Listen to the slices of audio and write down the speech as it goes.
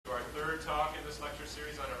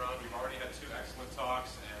series on Iran. We've already had 2 excellent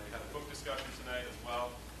talks, and we had a book discussion tonight as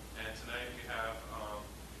well. And tonight we have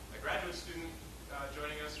a graduate student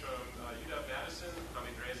joining us from UW-Madison,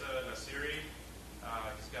 Hamidreza Nassiri.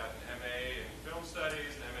 He's got an MA in film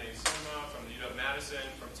studies, an MA in cinema from the UW-Madison,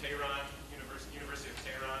 from Tehran, University of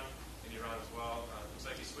Tehran in Iran as well. Looks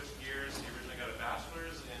like he switched gears. He originally got a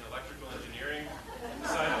bachelor's in electrical engineering,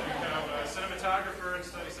 decided to become a cinematographer and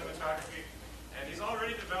study cinematography. And he's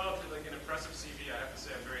already developed like an impressive CV. I have to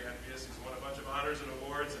say I'm very envious. He's won a bunch of honors and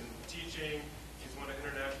awards in teaching. He's won an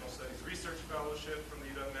International Studies Research Fellowship from the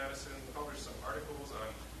UW-Madison, published some articles on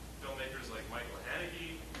filmmakers like Michael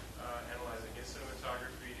Haneke, analyzing his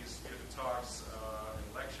cinematography. He's given talks and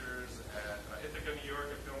lectures at Ithaca, New York,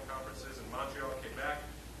 at film conferences in Montreal, Quebec,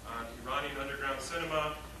 on Iranian underground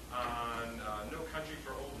cinema, on No Country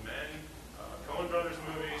for Old Men, Coen Brothers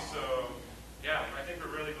movies. So, yeah, I think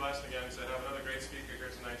we're really blessed again to have another great speaker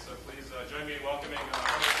here tonight. So please join me in welcoming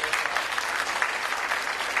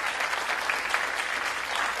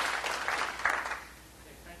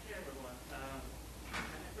Thank you, everyone. Can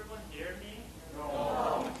everyone hear me?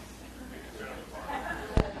 No.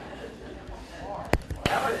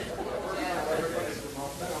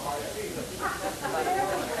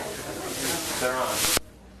 They're on.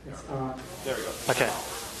 It's on. There we go. Okay.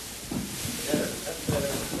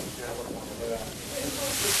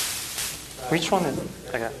 Which one is it?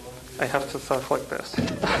 Okay. I have to talk like this.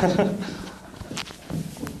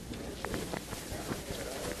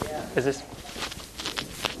 Is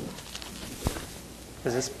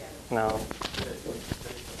this? No.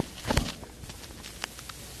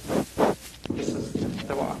 This is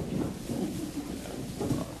the one.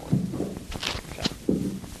 Okay.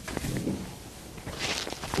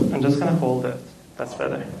 I'm just going to hold it. That's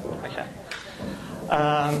better. Okay.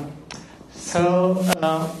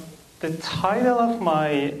 The title of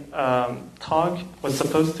my talk was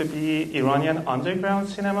supposed to be Iranian underground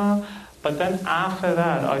cinema, but then after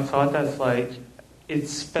that, I thought that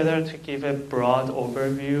it's better to give a broad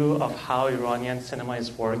overview of how Iranian cinema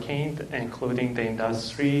is working, including the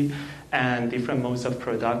industry and different modes of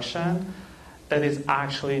production that is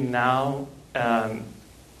actually now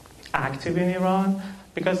active in Iran.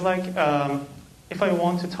 Because if I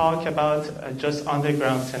want to talk about just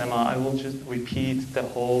underground cinema, I will just repeat the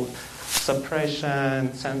whole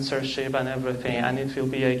suppression, censorship, and everything, and it will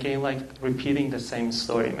be again repeating the same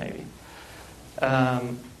story maybe.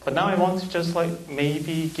 But now I want to just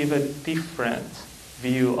maybe give a different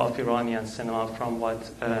view of Iranian cinema from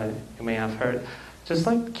what you may have heard. Just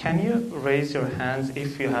can you raise your hands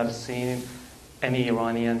if you have seen any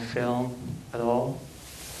Iranian film at all?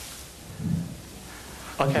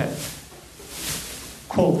 Okay.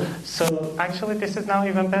 Cool. So actually, this is now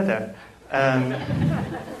even better.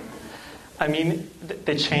 I mean,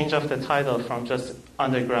 the change of the title from just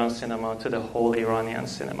underground cinema to the whole Iranian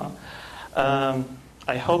cinema.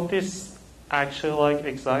 I hope this actually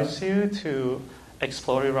excites you to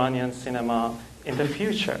explore Iranian cinema in the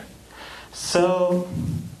future. So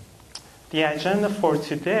the agenda for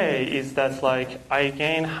today is that I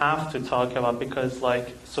again have to talk about, because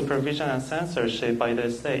supervision and censorship by the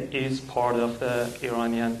state is part of the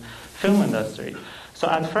Iranian film industry. So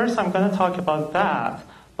at first I'm going to talk about that,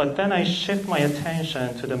 but then I shift my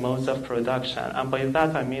attention to the modes of production. And by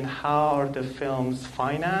that I mean how are the films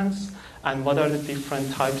financed and what are the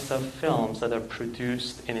different types of films that are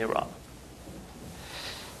produced in Iran.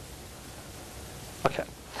 Okay,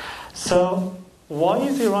 so why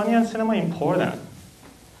is Iranian cinema important?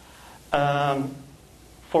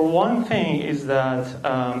 For one thing is that,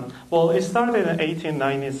 it started in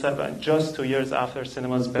 1897, just 2 years after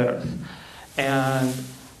cinema's birth. And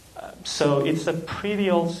so it's a pretty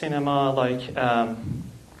old cinema,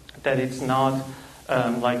 that it's not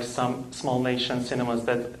like some small nation cinemas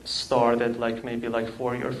that started maybe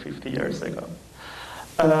 40 or 50 years ago.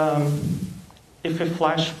 If we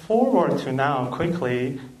flash forward to now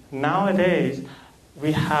quickly, nowadays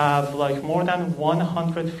we have more than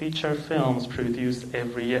 100 feature films produced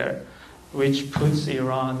every year, which puts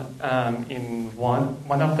Iran in one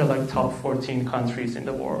of the top 14 countries in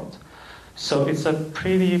the world. So it's a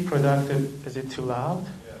pretty productive. Is it too loud?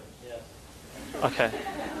 Yeah. Okay.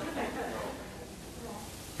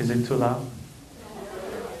 Is it too loud?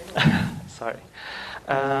 Sorry.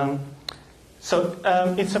 So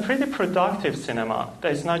it's a pretty productive cinema.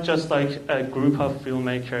 It's not just a group of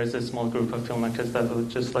filmmakers, a small group of filmmakers that will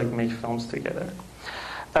just make films together.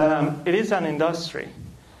 It is an industry.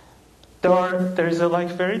 There's a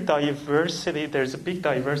very diversity. There's a big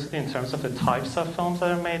diversity in terms of the types of films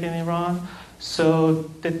that are made in Iran. So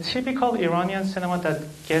the typical Iranian cinema that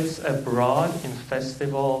gets abroad in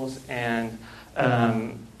festivals and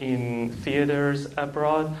in theaters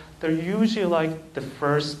abroad, they're usually like the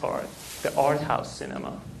first part, the art house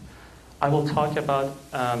cinema. I will talk about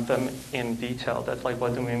them in detail. That like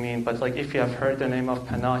what do we mean? But like if you have heard the name of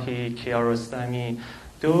Panahi, Kiarostami,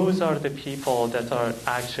 those are the people that are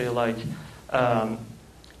actually like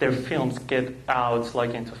their films get out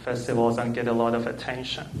like into festivals and get a lot of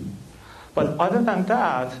attention. But other than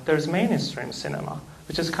that, there's mainstream cinema,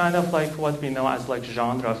 which is kind of like what we know as like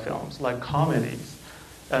genre films, like comedies,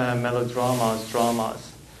 melodramas,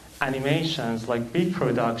 dramas, animations, like big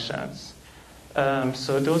productions.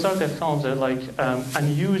 So those are the films that like,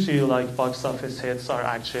 and usually like box office hits are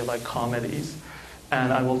actually like comedies.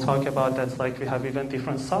 And I will talk about that, like we have even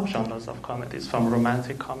different subgenres of comedies, from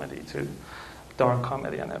romantic comedy to dark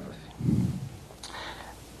comedy and everything.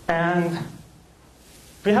 And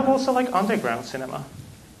we have also like underground cinema.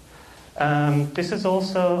 This is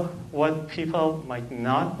also what people might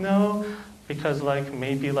not know, because like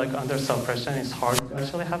maybe like under suppression it's hard to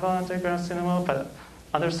actually have an underground cinema, but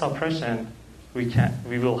under suppression we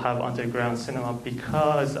will have underground cinema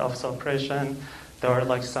because of suppression. There are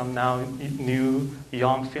like some now new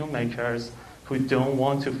young filmmakers who don't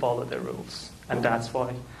want to follow the rules, and that's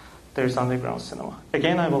why there's underground cinema.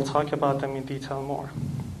 Again, I will talk about them in detail more.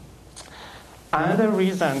 Another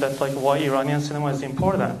reason that like why Iranian cinema is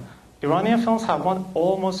important, Iranian films have won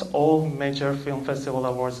almost all major film festival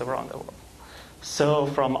awards around the world. So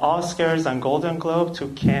from Oscars and Golden Globe to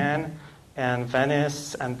Cannes and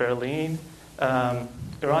Venice and Berlin,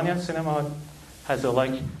 Iranian cinema has a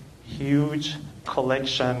like huge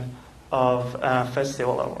collection of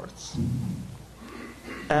festival awards.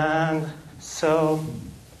 And so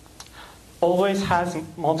always has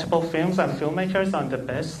multiple films and filmmakers on the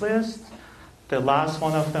best list. The last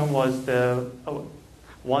one of them was the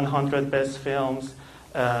 100 best films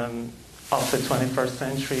of the 21st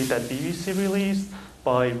century that BBC released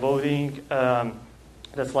by voting.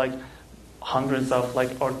 That's like hundreds of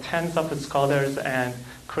like or tens of scholars and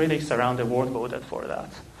critics around the world voted for that.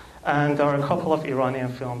 And there are a couple of Iranian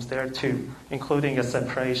films there too, including A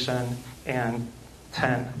Separation and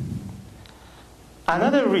 10.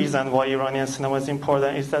 Another reason why Iranian cinema is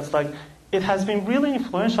important is that like it has been really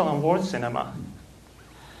influential on world cinema.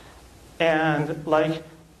 And like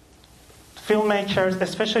filmmakers,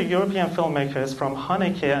 especially European filmmakers from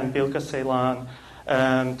Haneke and Bilge Ceylan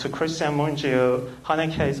to Christian Mungiu.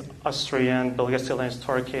 Haneke is Austrian, Bilge Ceylan is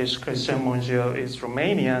Turkish, Christian Mungiu is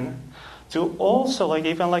Romanian. To also like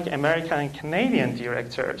even like American and Canadian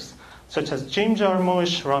directors, such as Jim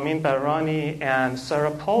Jarmusch, Ramin Bahrani, and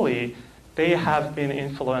Sarah Polley, they have been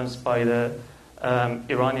influenced by the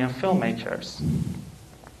Iranian filmmakers.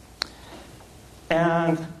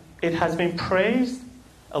 And it has been praised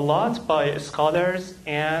a lot by scholars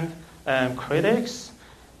and critics.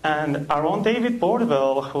 And our own David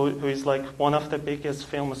Bordwell, who is like one of the biggest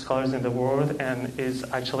film scholars in the world and is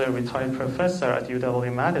actually a retired professor at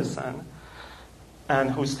UW-Madison,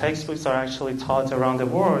 and whose textbooks are actually taught around the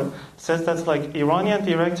world, says that like Iranian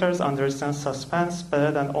directors understand suspense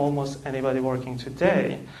better than almost anybody working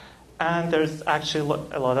today. And there's actually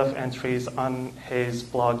a lot of entries on his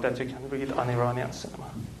blog that you can read on Iranian cinema.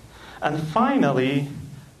 And finally,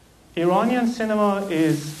 Iranian cinema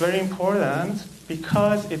is very important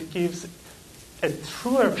because it gives a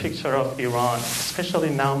truer picture of Iran, especially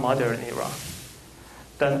now modern Iran,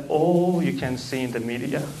 than all you can see in the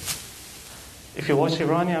media. If you watch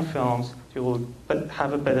Iranian films, you will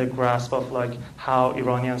have a better grasp of like how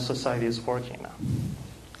Iranian society is working now.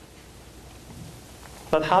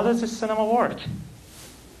 But how does this cinema work?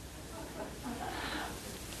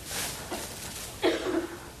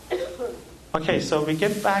 Okay, so we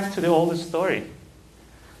get back to the old story.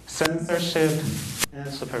 Censorship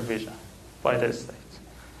and supervision by the state.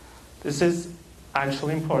 This is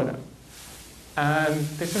actually important. And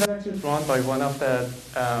this is actually drawn by one of the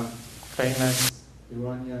famous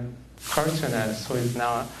Iranian cartoonists who is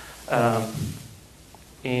now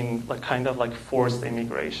in like kind of like forced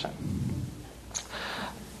immigration.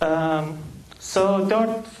 So there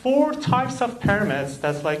are 4 types of permits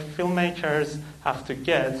that like filmmakers have to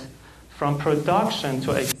get from production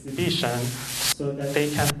to exhibition so that they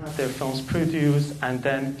can have their films produced and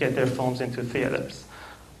then get their films into theaters.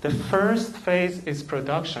 The first phase is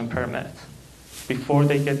production permit before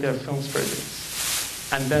they get their films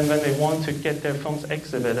produced. And then when they want to get their films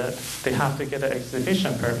exhibited, they have to get an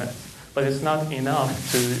exhibition permit. But it's not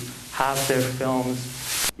enough to have their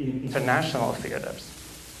films in international theaters.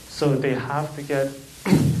 So they have to get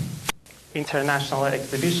international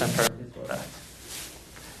exhibition permit for that.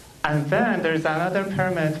 And then there's another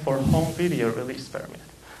permit for home video release permit.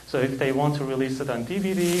 So if they want to release it on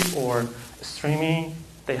DVD or streaming,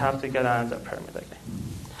 they have to get another permit again.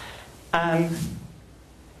 And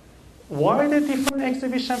why the different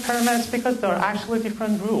exhibition permits? Because there are actually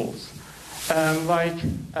different rules.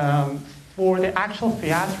 For the actual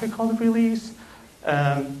theatrical release,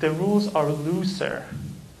 the rules are looser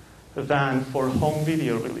than for home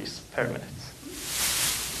video release permits.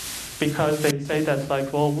 Because they say that,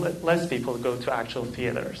 less people go to actual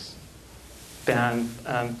theaters than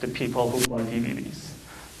the people who buy DVDs.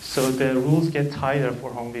 So the rules get tighter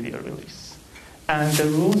for home video release. And the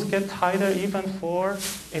rules get tighter even for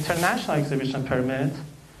international exhibition permit,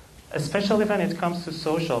 especially when it comes to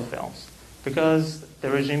social films, because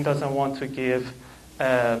the regime doesn't want to give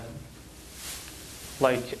a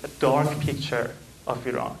dark picture of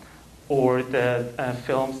Iran, or the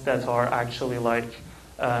films that are actually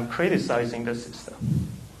criticizing the system.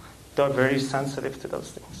 They're very sensitive to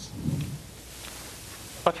those things.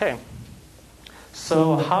 Okay,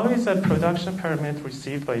 so how is a production permit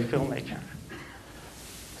received by a filmmaker?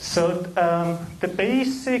 So the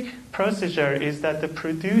basic procedure is that the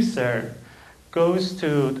producer goes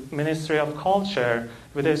to the Ministry of Culture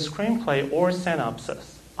with a screenplay or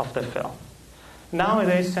synopsis of the film.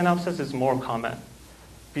 Nowadays, synopsis is more common.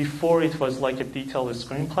 Before it was like a detailed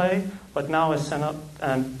screenplay, but now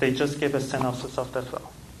they just give a synopsis of the film.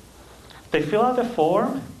 They fill out the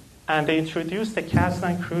form and they introduce the cast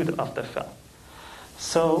and crew of the film.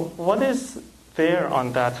 So what is there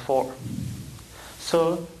on that form?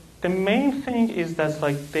 So the main thing is that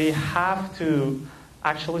they have to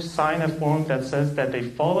actually sign a form that says that they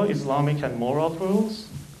follow Islamic and moral rules,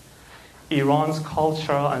 Iran's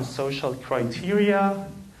cultural and social criteria,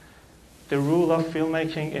 the rule of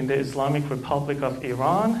filmmaking in the Islamic Republic of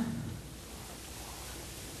Iran,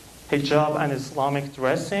 hijab and Islamic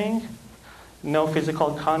dressing, no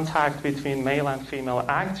physical contact between male and female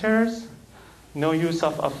actors, no use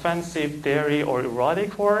of offensive, dirty, or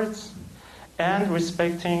erotic words, and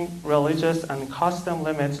respecting religious and custom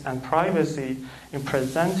limits and privacy in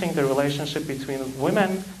presenting the relationship between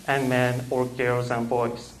women and men or girls and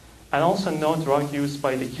boys. And also no drug use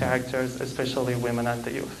by the characters, especially women and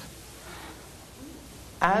the youth.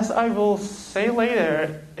 As I will say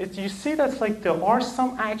later, you see that there are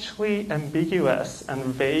some actually ambiguous and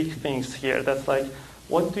vague things here. That's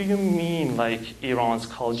what do you mean Iran's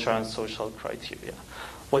culture and social criteria?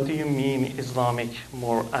 What do you mean Islamic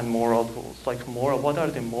and moral rules? What are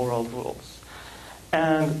the moral rules?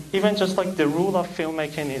 And even just the rule of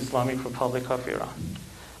filmmaking in the Islamic Republic of Iran.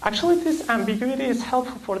 Actually, this ambiguity is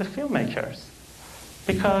helpful for the filmmakers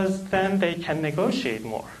because then they can negotiate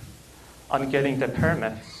more on getting the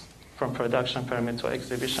permits, from production permit to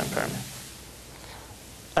exhibition permit.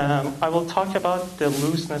 I will talk about the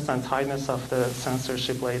looseness and tightness of the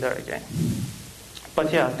censorship later again.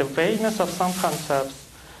 But yeah, the vagueness of some concepts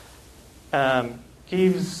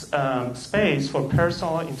gives space for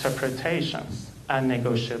personal interpretations and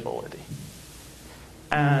negotiability.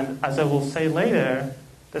 And as I will say later,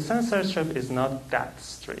 the censorship is not that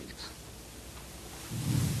strict.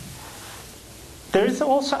 There is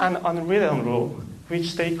also an unwritten rule,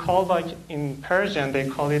 which they call, in Persian, they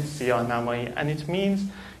call it siyah namai, and it means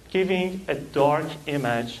giving a dark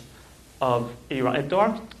image of Iran, a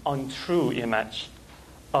dark, untrue image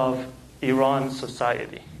of Iran's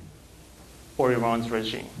society or Iran's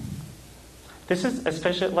regime. This is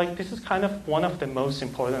especially, this is kind of one of the most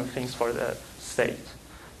important things for the state,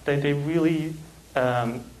 that they really,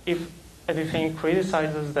 if anything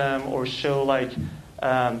criticizes them or show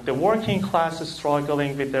the working class is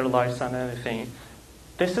struggling with their lives and anything,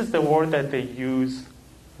 this is the word that they use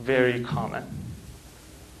very common.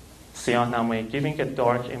 Siyah namai, giving a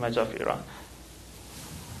dark image of Iran.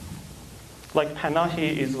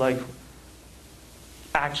 Panahi is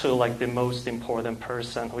actually the most important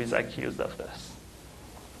person who is accused of this.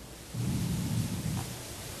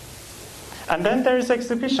 And then there is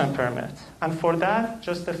exhibition permit. And for that,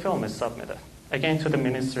 just the film is submitted, again to the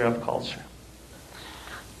Ministry of Culture.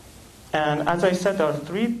 And as I said, there are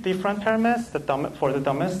 3 different permits, for the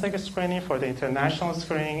domestic screening, for the international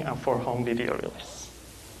screening, and for home video release.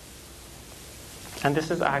 And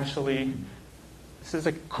this is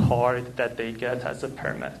a card that they get as a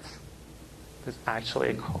permit. This is actually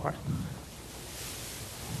a card.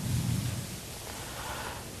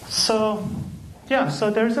 So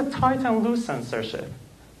there's a tight and loose censorship.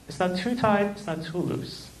 It's not too tight, it's not too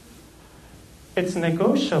loose. It's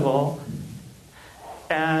negotiable,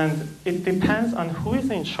 and it depends on who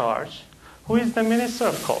is in charge, who is the Minister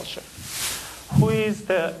of Culture,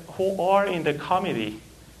 who are in the committee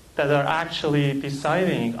that are actually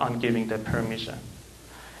deciding on giving the permission,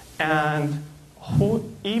 and who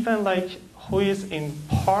is in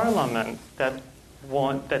parliament that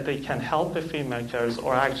they can help the filmmakers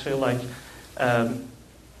or actually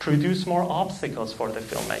produce more obstacles for the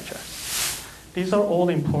filmmakers. These are all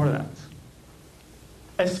important.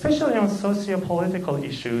 Especially on socio-political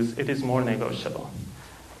issues, it is more negotiable.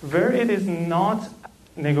 Where it is not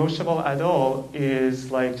negotiable at all is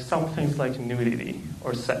some things like nudity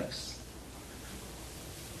or sex.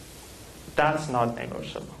 That's not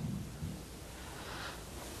negotiable.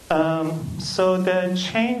 So the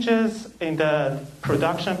changes in the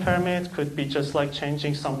production permit could be just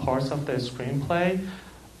changing some parts of the screenplay,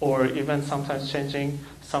 or even sometimes changing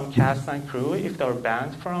some cast and crew if they're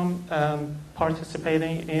banned from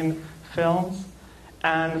participating in films.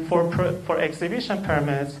 And for exhibition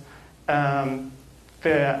permits,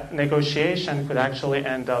 the negotiation could actually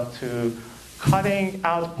end up to cutting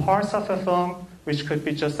out parts of a film, which could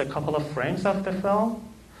be just a couple of frames of the film,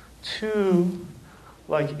 to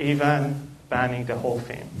even banning the whole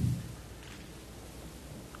film.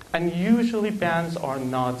 And usually bans are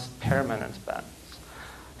not permanent bans.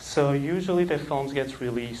 So usually the films get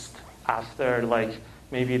released after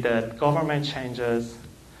maybe the government changes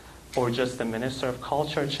or just the Minister of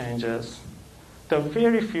Culture changes. There are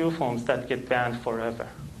very few films that get banned forever.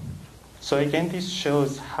 So again, this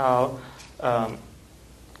shows how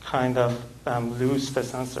loose the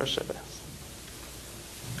censorship is.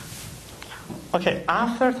 Okay,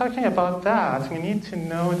 after talking about that, we need to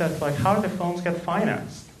know that how the films get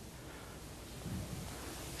financed.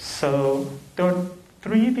 So there are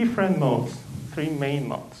three main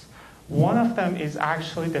modes. One of them is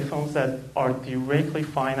actually the films that are directly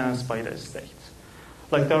financed by the state.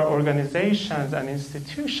 There are organizations and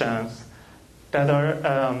institutions that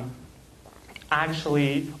are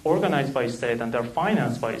actually organized by state and they're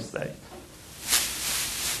financed by state.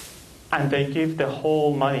 And they give the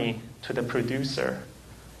whole money to the producer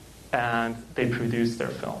and they produce their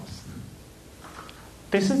films.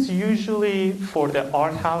 This is usually for the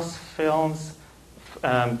art house films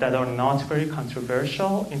that are not very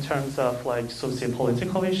controversial in terms of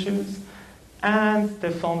socio-political issues, and the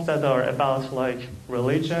films that are about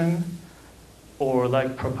religion or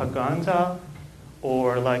propaganda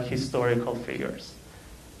or historical figures.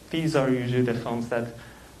 These are usually the films that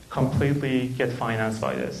completely get financed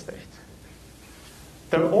by the state.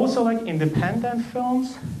 There are also independent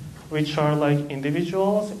films, which are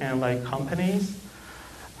individuals and companies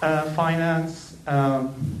finance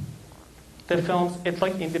the films. It's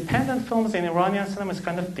independent films in Iranian cinema is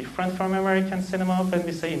kind of different from American cinema. When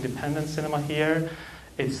we say independent cinema here,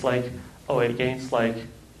 it's against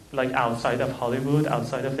outside of Hollywood,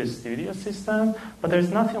 outside of the studio system. But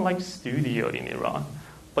there's nothing like studio in Iran.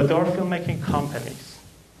 But there are filmmaking companies.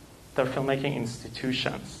 There are filmmaking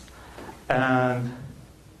institutions. And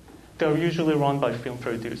they're usually run by film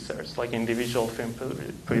producers, individual film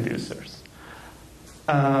producers.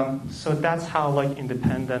 So that's how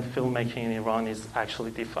independent filmmaking in Iran is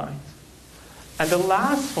actually defined. And the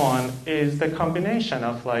last one is the combination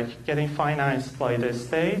of getting financed by the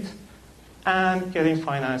state and getting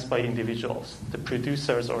financed by individuals, the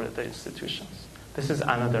producers or the institutions. This is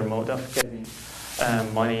another mode of getting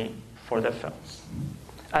money for the films.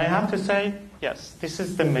 I have to say, yes, this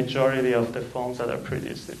is the majority of the films that are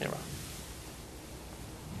produced in Iran.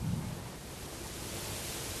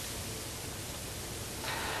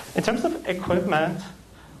 In terms of equipment,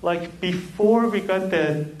 before we got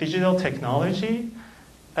the digital technology,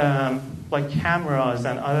 cameras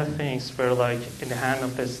and other things were in the hand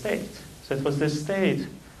of the state. So it was the state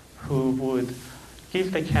who would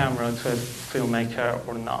give the camera to a filmmaker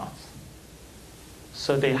or not.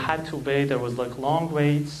 So they had to wait. There was long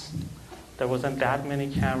waits. There wasn't that many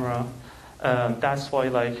camera. That's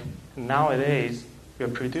why nowadays we're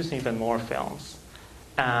producing even more films.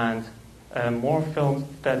 And more films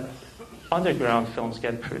that underground films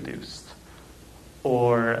get produced,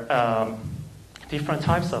 or different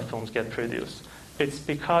types of films get produced. It's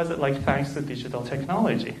because, thanks to digital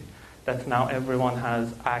technology, that now everyone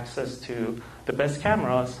has access to the best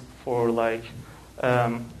cameras for a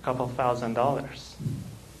couple $1,000s.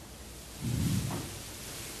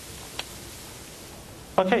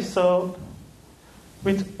 Okay, so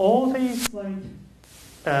with all these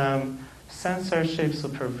censorship,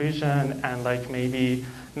 supervision, and maybe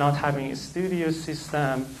not having a studio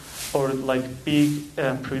system or big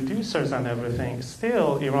producers and everything,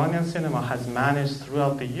 still Iranian cinema has managed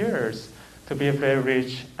throughout the years to be a very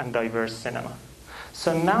rich and diverse cinema.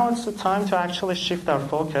 So now it's the time to actually shift our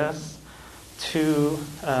focus to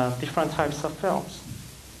different types of films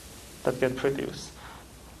that get produced.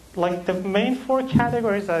 The main four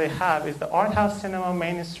categories that I have is the art house cinema,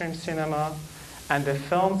 mainstream cinema, and the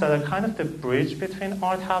films that are kind of the bridge between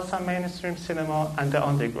art house and mainstream cinema and the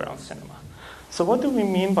underground cinema. So what do we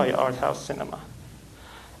mean by art house cinema?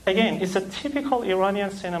 Again, it's a typical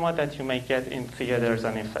Iranian cinema that you may get in theaters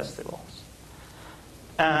and in festivals.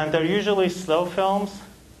 And they're usually slow films,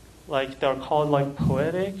 like they're called like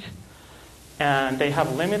poetic, and they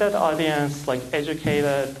have limited audience, like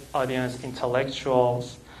educated audience,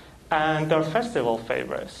 intellectuals, and they're festival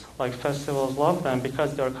favorites. Like festivals love them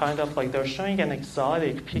because they're kind of like they're showing an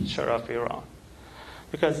exotic picture of Iran.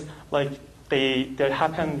 Because like they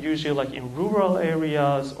happen usually like in rural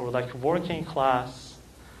areas or like working class.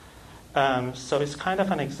 So it's kind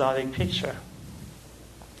of an exotic picture.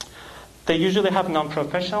 They usually have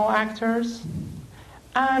non-professional actors,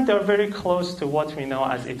 and they're very close to what we know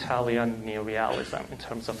as Italian neorealism in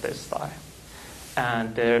terms of their style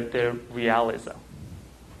and their realism.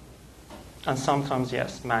 And sometimes,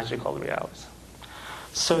 yes, magical realism.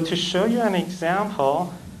 So to show you an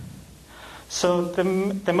example, so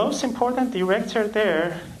the most important director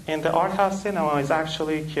there in the art house cinema is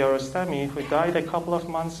actually Kiarostami, who died a couple of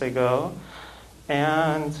months ago,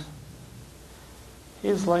 and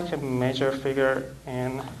he's like a major figure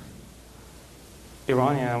in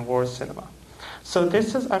Iranian and world cinema. So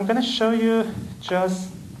I'm going to show you just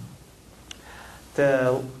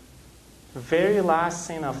the very last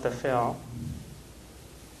scene of the film.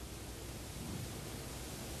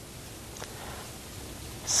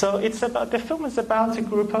 So the film is about a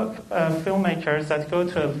group of filmmakers that go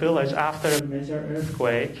to a village after a major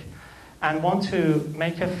earthquake and want to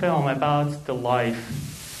make a film about the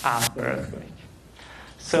life after earthquake.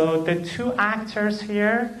 So the two actors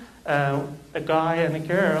here, a guy and a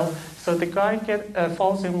girl. So the guy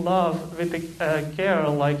falls in love with the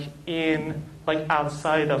girl like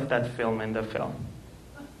outside of that film in the film,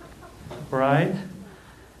 right?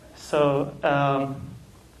 So,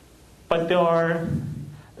 but there are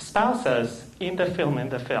spouses in the film,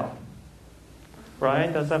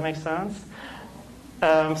 right? Does that make sense?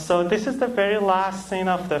 So this is the very last scene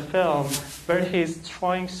of the film where he's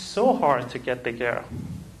trying so hard to get the girl.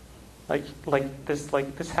 Like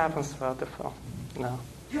this happens throughout the film. No.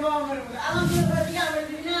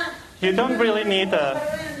 You don't really need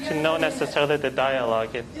to know necessarily the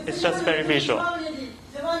dialogue. It's just very visual.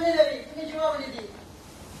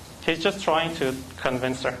 He's just trying to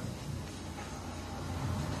convince her.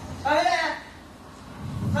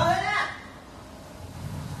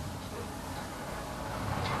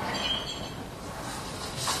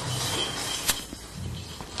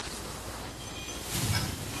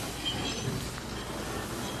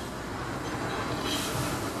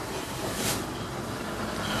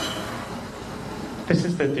 This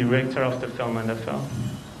is the director of the film and the film.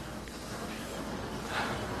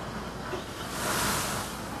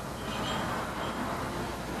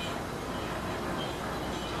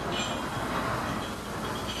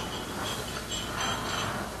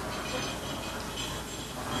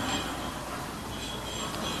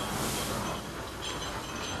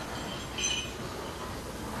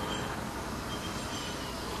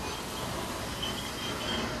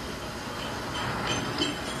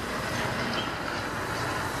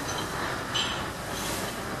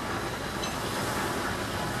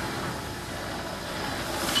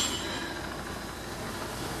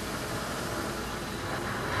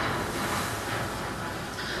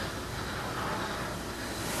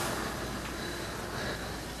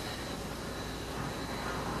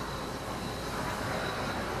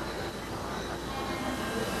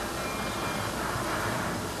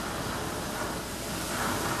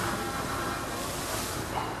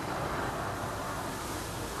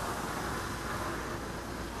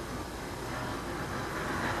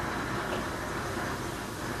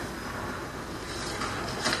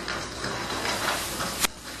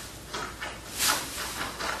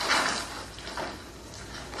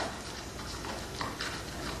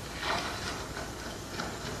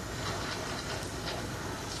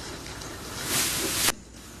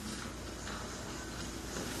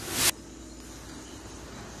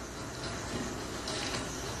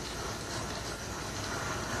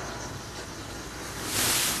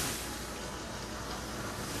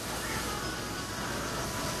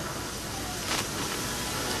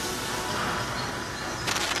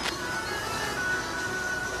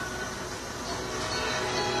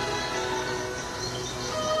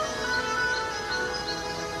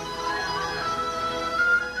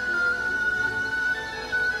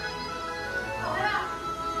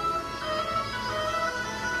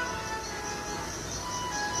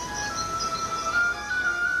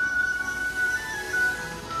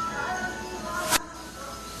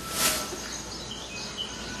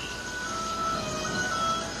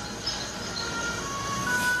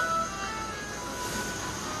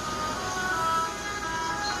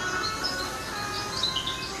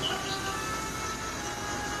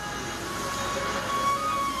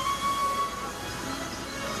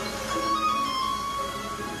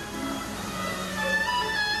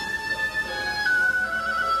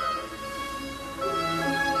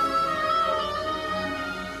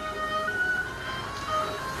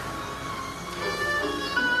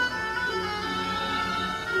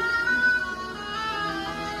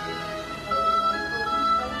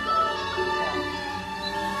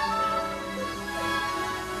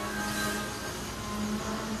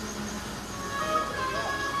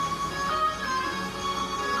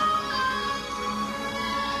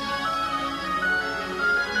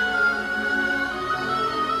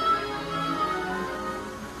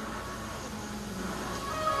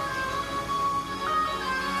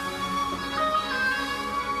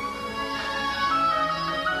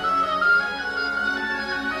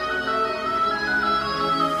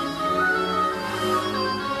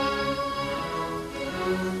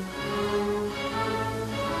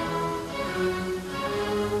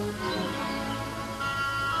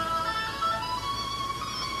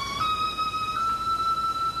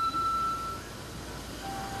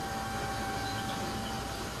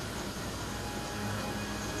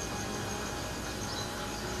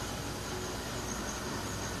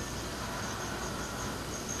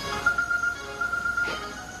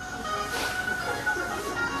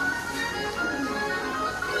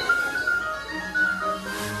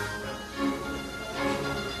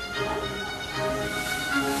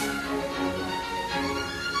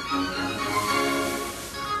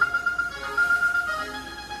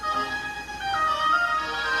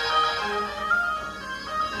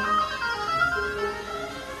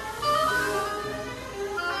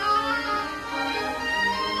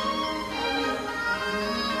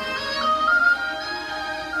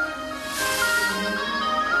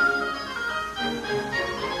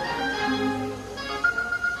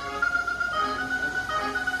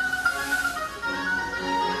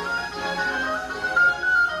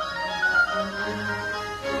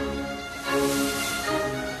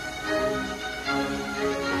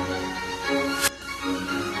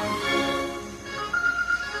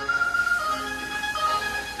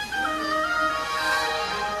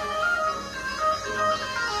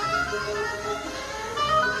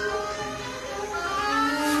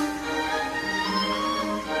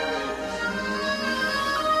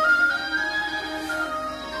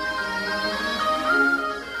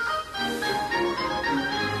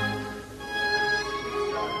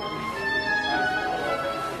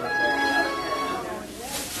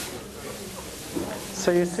 So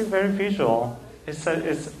you see, very visual. It's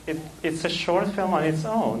a short film on its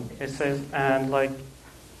own. It says, and like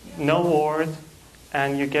no word,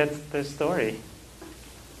 and you get the story.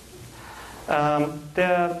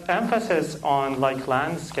 The emphasis on like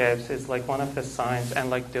landscapes is like one of the signs, and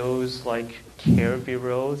like those like curvy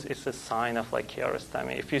roads is a sign of like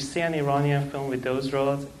Kiarostami. If you see an Iranian film with those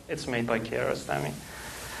roads, it's made by Kiarostami.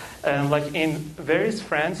 Like in Various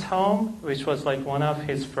Friends' Home, which was like one of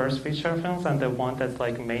his first feature films and the one that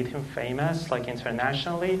like made him famous like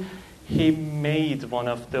internationally, he made one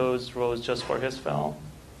of those roads just for his film.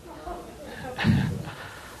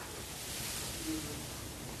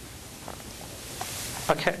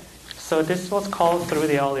 Okay, so this was called Through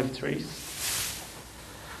the Olive Trees.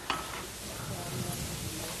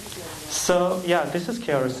 So yeah, this is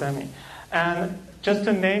Kiarostami. And just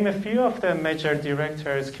to name a few of the major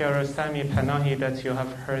directors, Kiarostami, Panahi, that you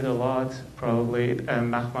have heard a lot, probably,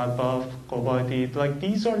 Mahmoud Baf, Qobadi, like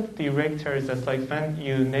these are directors that like when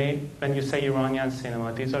you say Iranian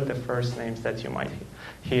cinema, these are the first names that you might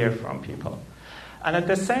hear from people. And at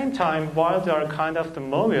the same time, while they are kind of the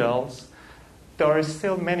moguls, there are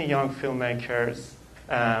still many young filmmakers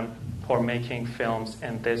who are making films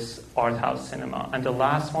in this art house cinema. And the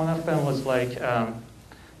last one of them was like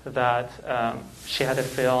she had a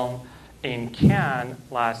film in Cannes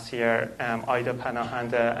last year, Aida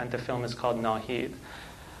Panahande, and the film is called Nahid.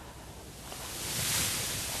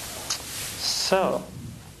 So,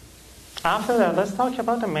 after that, let's talk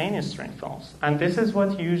about the mainstream films. And this is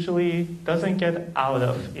what usually doesn't get out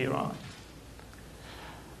of Iran.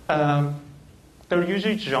 They're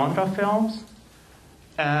usually genre films,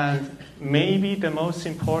 and maybe the most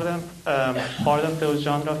important part of those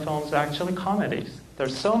genre films are actually comedies.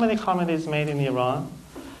 There's so many comedies made in Iran,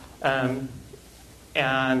 and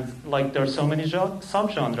like there's so many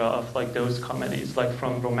subgenre of like those comedies, like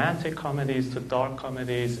from romantic comedies to dark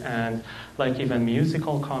comedies, and like even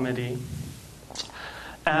musical comedy.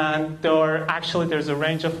 And there's a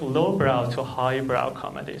range of lowbrow to highbrow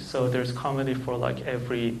comedies. So there's comedy for like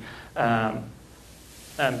every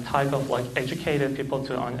type of like educated people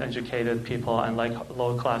to uneducated people, and like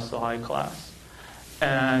low class to high class.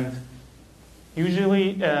 And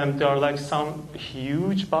usually there are like some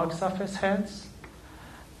huge box office hits,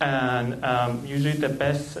 and usually the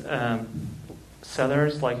best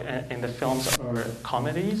sellers like in the films are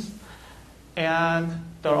comedies, and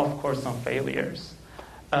there are of course some failures.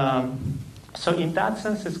 So in that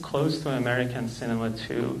sense, it's close to American cinema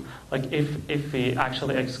too. Like if we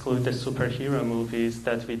actually exclude the superhero movies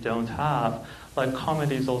that we don't have, like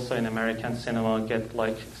comedies also in American cinema get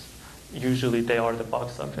like, usually they are the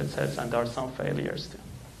box office hits, and there are some failures too.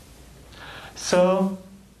 So,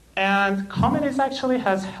 and comedies actually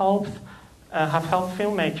have helped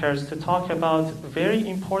filmmakers to talk about very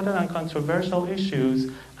important and controversial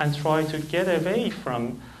issues and try to get away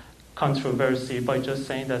from controversy by just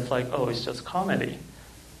saying that like, oh, it's just comedy.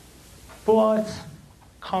 But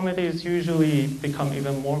comedies usually become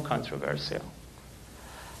even more controversial.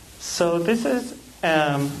 So this is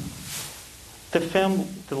the film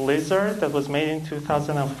The Lizard that was made in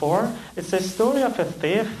 2004. It's a story of a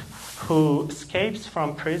thief who escapes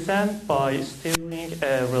from prison by stealing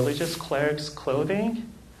a religious cleric's clothing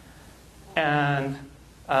and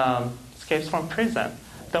escapes from prison.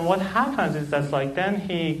 Then what happens is that like then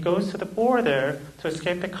he goes to the border to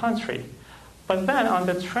escape the country. But then on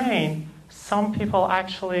the train, some people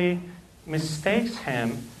actually mistakes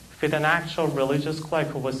him with an actual religious cleric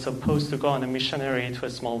who was supposed to go on a missionary to a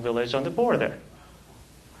small village on the border.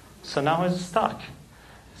 So now he's stuck.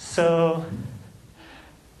 So,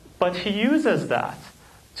 but he uses that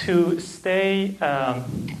to stay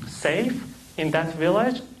safe in that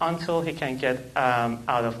village until he can get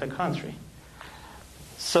out of the country.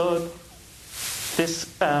 So this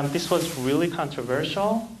was really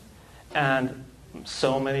controversial, and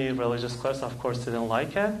so many religious clerics, of course, didn't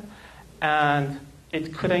like it, and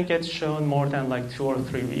it couldn't get shown more than like 2 or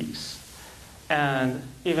 3 weeks. And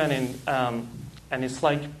even in and it's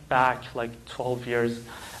like back like 12 years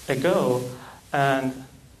ago, and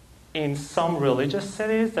in some religious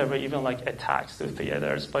cities there were even like attacks to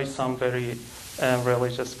theaters by some very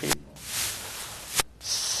religious people.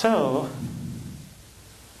 So.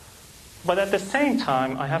 But at the same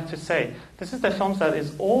time, I have to say, this is the film that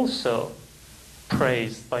is also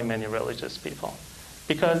praised by many religious people,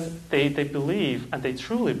 because they believe, and they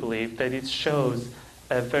truly believe, that it shows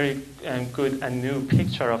a very good and new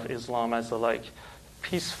picture of Islam as a like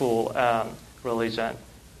peaceful religion,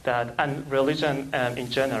 and religion in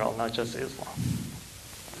general, not just Islam.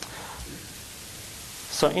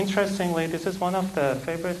 So interestingly, this is one of the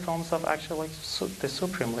favorite films of actually like the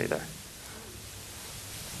Supreme Leader.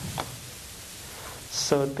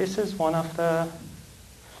 So this is one of the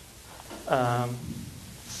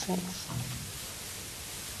scenes.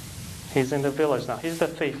 He's in the village now. He's the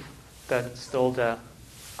thief that stole the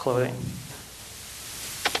clothing.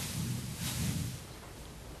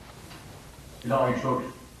 الهی شکر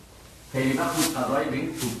خیلی وقت بود غذایی به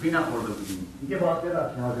این توپی نخورده بودیم دیگه باید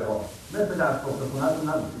ببخشیم حاج آقا مثل در پخت خونه‌تون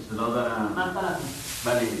نبود اصطلاح دارم من فقط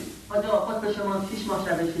ولی حاج آقا خود به شما 6 ماه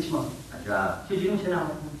شبه 6 ماه عجب چجوری میشه نماز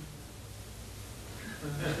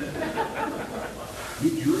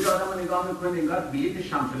یه جوری آدم رو نگاه میکنید انگار بلیت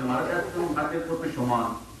شمس العمارا دستتون قدر خود به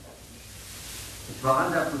شما اتفاقا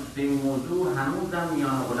در خصوص این موضوع هنوزم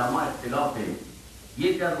میان علما اختلافه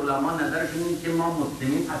یک از علما نظرشون اینه که ما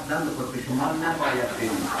مسلمین اصلا به خود به شما نباید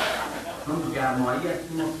بریم چون گرمایی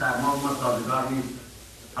هستیم و سرما ما سازگار نیست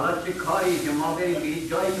حالا چه کاری که ما بریم به یک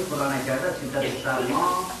جایی که خدا نکرده شدت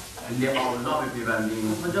سرما لعالا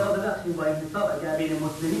بپیوندیم حاج آقا ببخشید با این حساب اگر بین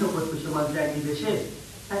مسلمین و خود به شما جنگی بشه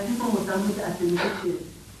تکلیف با مسلمین که اصلی میشه چیه؟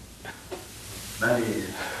 بله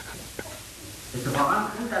اتفاقا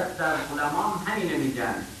اون دست از علما هم همینه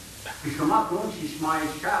میگن که شما که اون 6 ماه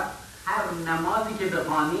شب هر نمازی که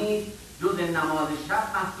بخوانید جز نماز شب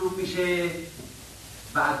محسوب میشه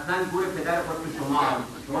و اصلا گور پدر خود به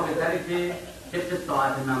شما بهتره که طبق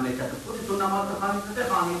ساعت مملکت خودتون نماز بخوانید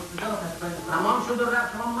تمام شد و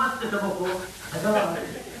رفت شما مستتو بخور حاج آقا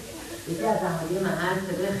یکی از اهالی محل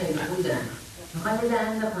صدای خیلی خوبی دارن میخوان یه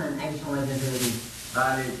دهن بخونن اگه شما اجازه بدید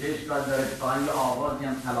بله چه اشکال داره اتفاقا یه آوازی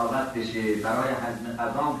هم تلاوت بشه برای هضم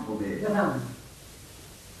غذا خوبه بفرمایید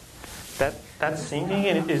That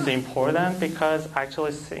singing is important because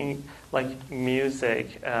actually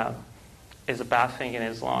music is a bad thing in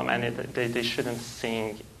Islam, and they shouldn't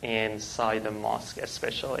sing inside the mosque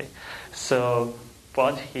especially. So,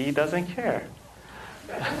 but he doesn't care.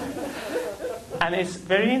 And it's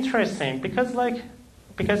very interesting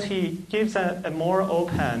because he gives a more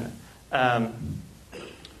open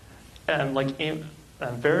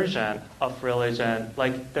version of religion,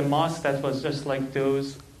 like the mosque that was just like those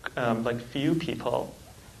few people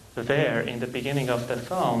there in the beginning of the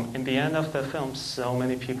film. In the end of the film, so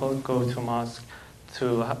many people go to mosque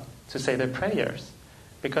to say their prayers,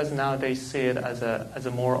 because now they see it as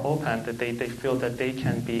a more open, that they feel that they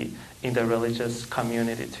can be in the religious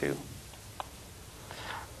community too.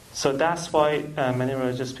 So that's why many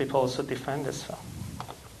religious people also defend this film.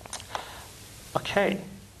 Okay,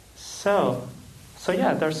 so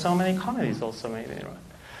yeah, there are so many comedies also made in Iran.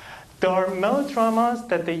 There are melodramas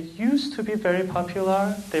that they used to be very popular.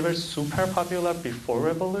 They were super popular before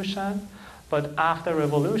revolution, but after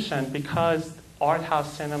revolution, because art house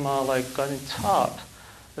cinema got in top,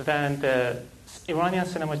 then the Iranian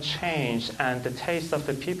cinema changed and the taste of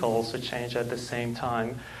the people also changed at the same time.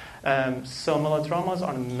 So melodramas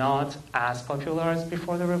are not as popular as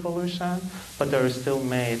before the revolution, but they're still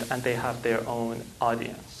made and they have their own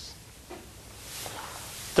audience.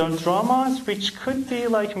 There are dramas which could be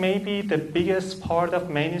maybe the biggest part of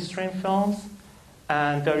mainstream films,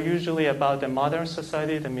 and they're usually about the modern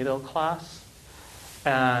society, the middle class,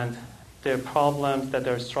 and their problems that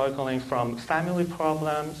they're struggling from, family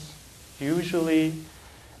problems, usually,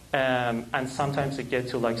 and sometimes they get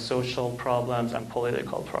to social problems and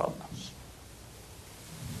political problems.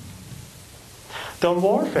 There are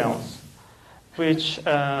war films, which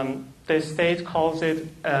the state calls it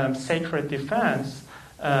sacred defense,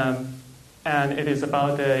 and it is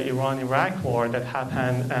about the Iran-Iraq war that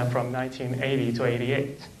happened from 1980 to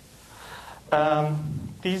 88.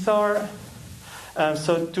 These are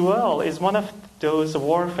so Duel is one of those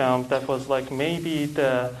war films that was maybe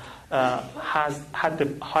had the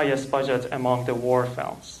highest budget among the war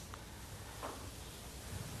films.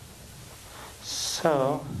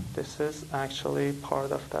 So this is actually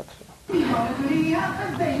part of that film.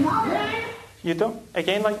 You don't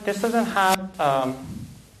this doesn't have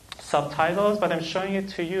subtitles, but I'm showing it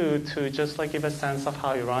to you to just give a sense of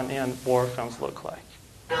how Iranian war films look like.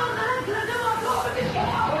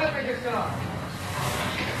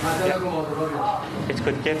 It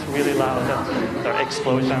could get really loud. There are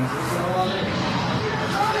explosions.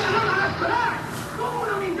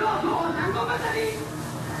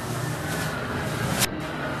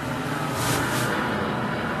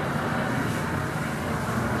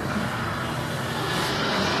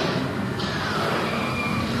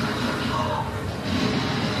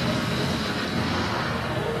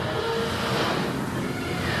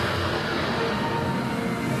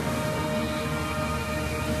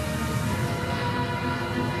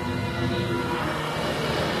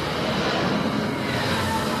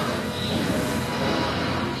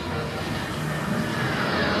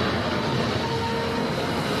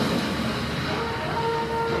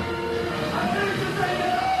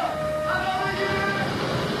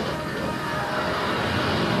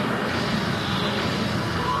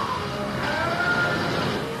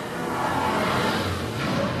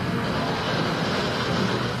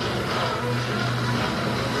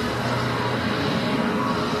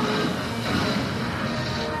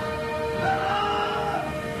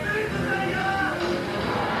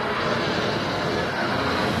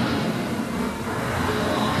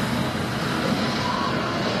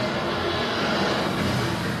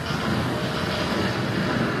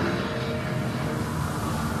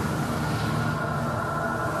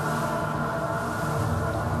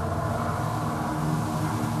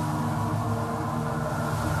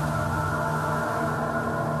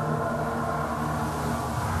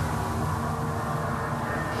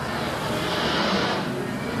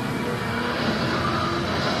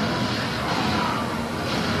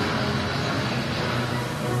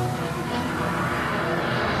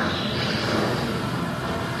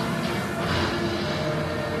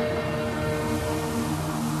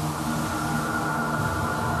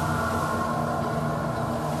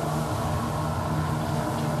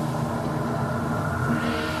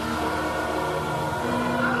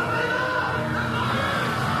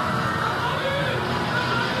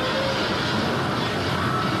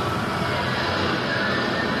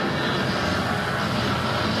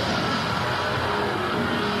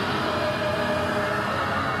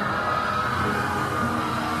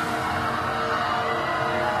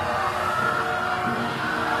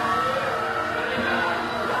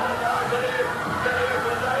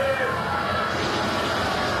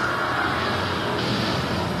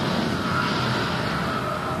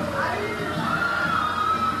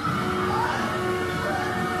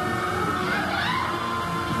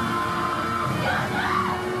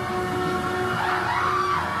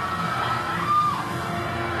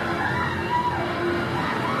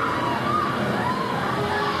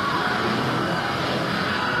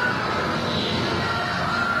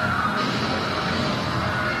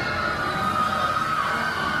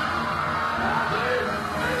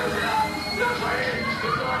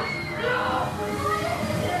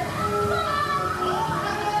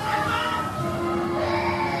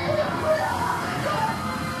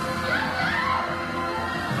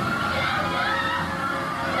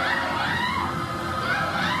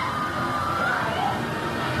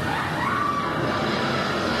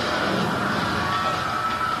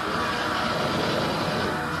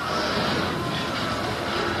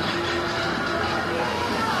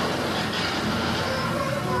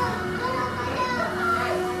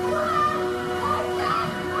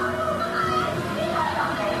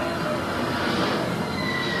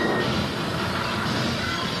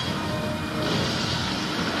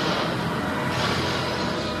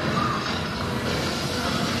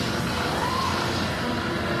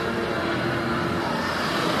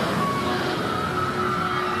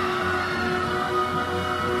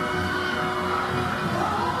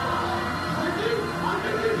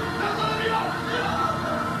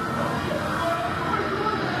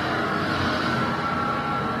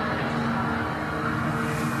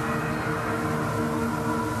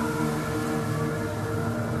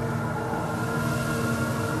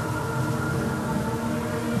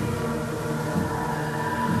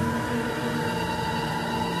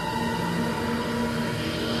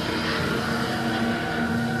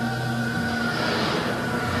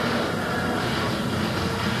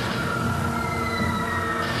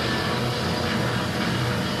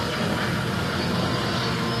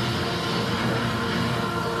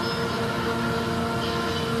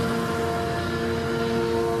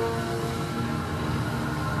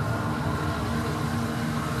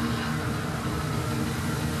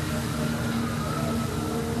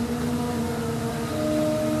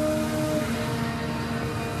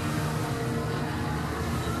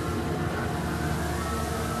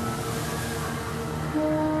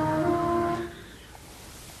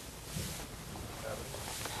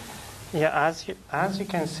 Yeah, as you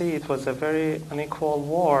can see, it was a very unequal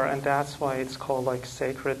war, and that's why it's called like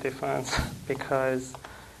sacred defense, because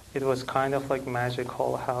it was kind of like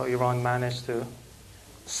magical how Iran managed to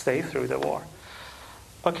stay through the war.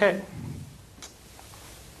 Okay.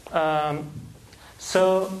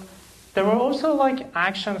 So there were also like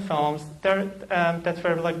action films that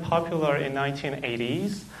were like popular in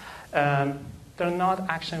 1980s. They're not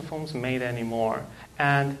action films made anymore,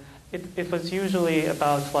 and it was usually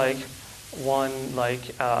about like one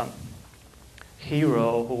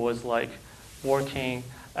hero who was like working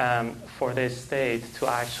for the state to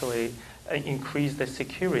actually increase the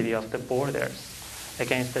security of the borders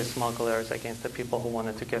against the smugglers, against the people who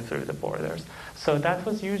wanted to get through the borders. So that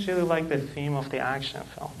was usually like the theme of the action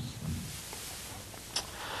films.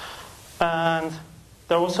 And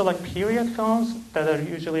there are also like period films that are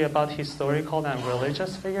usually about historical and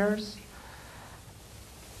religious figures.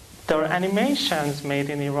 There are animations made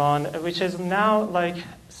in Iran, which is now like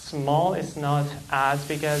small. It's not as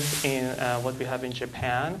big as in what we have in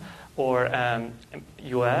Japan or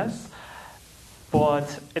US,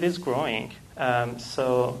 but it is growing.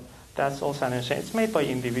 So that's also an animation. It's made by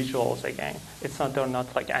individuals again. They're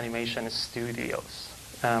not like animation studios,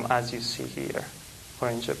 as you see here or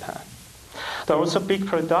in Japan. There are also big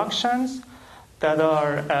productions that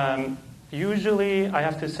are usually, I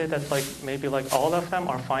have to say that like maybe like all of them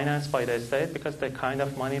are financed by the state, because the kind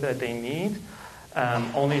of money that they need,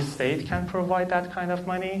 only state can provide that kind of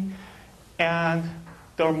money. And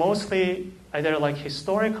they're mostly either like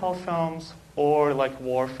historical films or like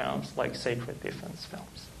war films, like sacred defense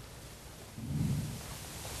films.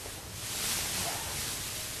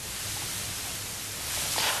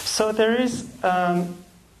 So there is,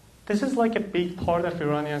 this is like a big part of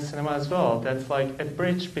Iranian cinema as well. That's like a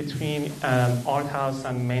bridge between art house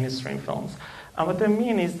and mainstream films. And what they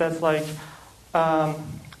mean is that like,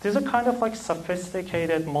 these are kind of like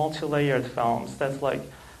sophisticated, multi-layered films that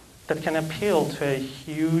can appeal to a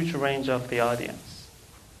huge range of the audience,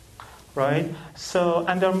 right? So,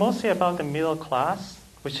 and they're mostly about the middle class,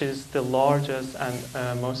 which is the largest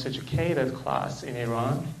and most educated class in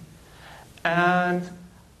Iran. And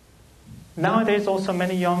nowadays, also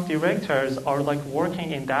many young directors are like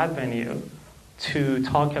working in that venue to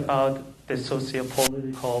talk about the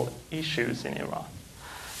socio-political issues in Iran.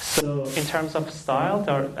 So in terms of style,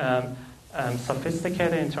 they're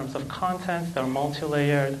sophisticated. In terms of content, they're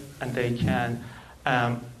multi-layered, and they can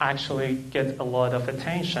actually get a lot of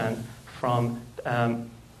attention from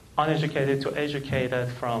uneducated to educated,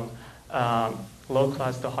 from low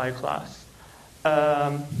class to high class.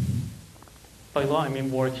 By low, I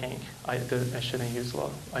mean working. I shouldn't use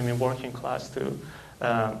low. I mean working class to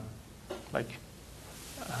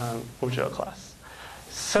bourgeois class.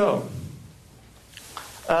 So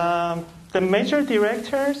the major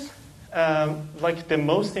directors, like the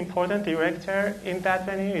most important director in that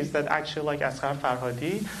venue is that actually like Asghar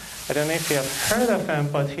Farhadi. I don't know if you have heard of him,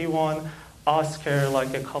 but he won Oscar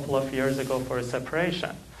like a couple of years ago for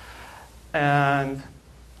Separation. And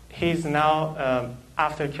he's now,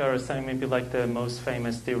 after Kiarostami, maybe like the most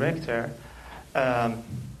famous director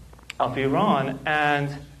of Iran.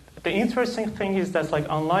 And the interesting thing is that like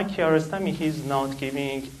unlike Kiarostami, he's not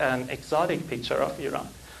giving an exotic picture of Iran.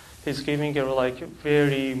 He's giving a like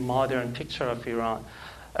very modern picture of Iran,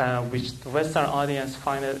 which the Western audience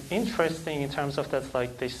find it interesting in terms of that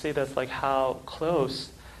like they see that like how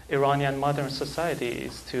close Iranian modern society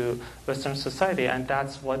is to Western society, and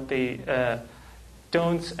that's what they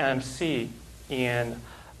don't see in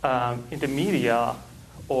the media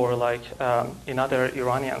or like in other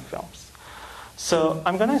Iranian films. So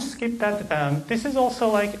I'm going to skip that. This is also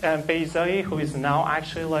like Beyzai, who is now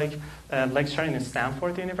actually like lecturing in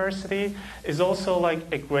Stanford University, is also like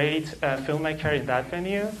a great filmmaker in that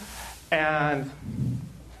venue. And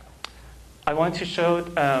I want to show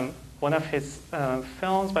one of his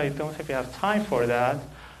films, but I don't think we have time for that.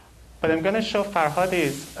 But I'm going to show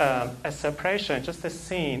Farhadi's A Separation, just a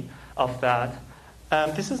scene of that.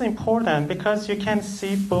 This is important because you can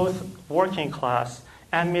see both working class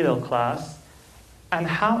and middle class, and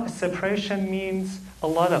how a separation means a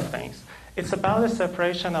lot of things. It's about a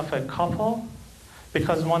separation of a couple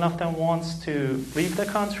because one of them wants to leave the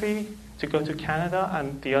country to go to Canada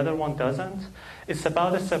and the other one doesn't. It's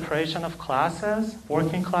about a separation of classes,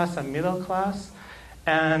 working class and middle class.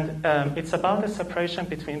 And it's about the separation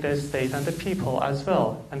between the state and the people as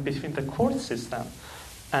well, and between the court system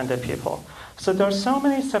and the people. So there are so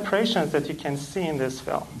many separations that you can see in this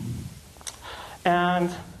film. And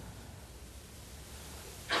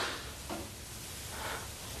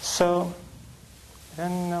so, I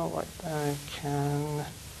don't know what I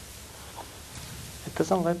It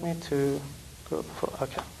doesn't let me to go for,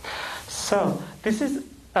 okay. So this is,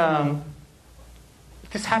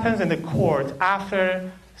 this happens in the court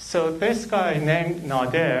after, so this guy named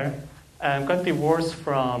Nader got divorced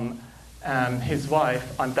from his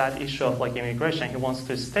wife on that issue of like immigration. He wants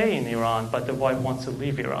to stay in Iran, but the wife wants to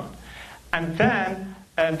leave Iran. And then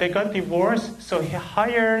they got divorced, so he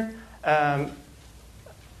hired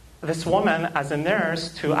this woman as a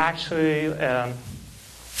nurse to actually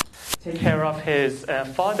take care of his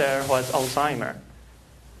father who has Alzheimer.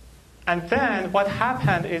 And then what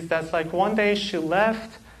happened is that like one day she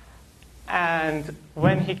left, and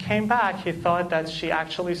when he came back, he thought that she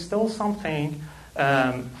actually stole something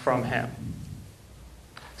from him.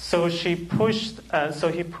 So he pushed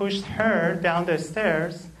her down the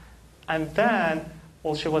stairs, and then,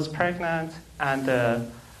 well, she was pregnant, and the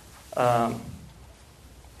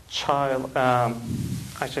child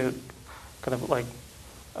actually kind of like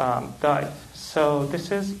died. So this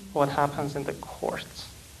is what happens in the court.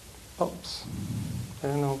 Oops, I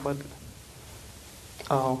don't know what.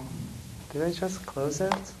 Oh, did I just close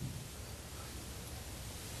it?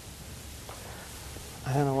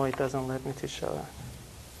 I don't know why it doesn't let me to show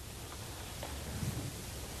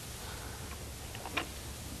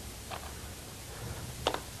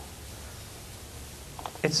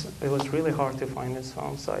it. It was really hard to find this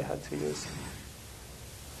film, so I had to use it.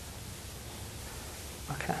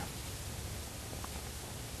 Okay.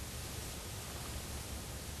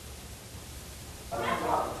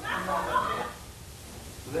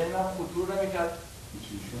 ذهنم خطور نمی‌کرد.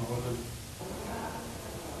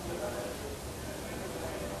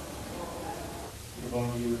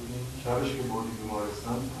 شبش که بردی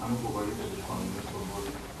بیمارستان همون گواهی بده خانم تو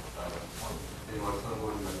بردی بیمارستان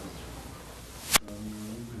بردی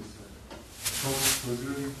شما توضیح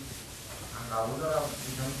بدیم. من قبول دارم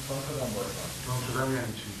میگم چون شدم باشم چون شدم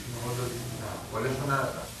یعنی چی؟ شما دادیم؟ نه بالشو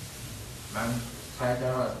ندارم. من سعی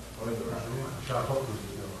کردم از آقای دارم شرفا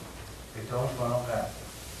توضیح بدم. اتهامش برام قرد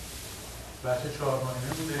بچه 4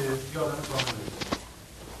 ماهه بوده یه آدم کامله.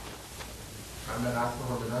 من به رسم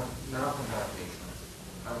حاضرم نرفتم طرف ایشون.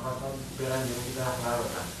 من خواستم برن یه بودی درخ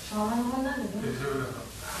نرودم. شما من ندیدیم؟ اجازه بدم.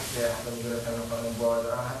 که حتی میگرفتم این خانم بار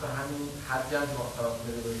دارم حتی همین حدی هم که مختلف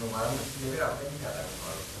بده به شمارم نمیرفت نمیکردم این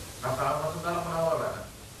کارو. من فقط خواستم در خانم آور بدم.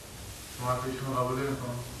 شما حتی ایشون رو قبول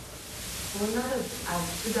نمی‌کنم. اون نداره از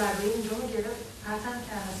تو دربه اینجا رو گرفت پرتم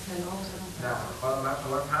که از پناه افتادم. نه خانم من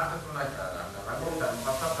شما پرتتون نکردم. من گفتم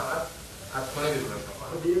می‌خواستم فقط از خونه بیرون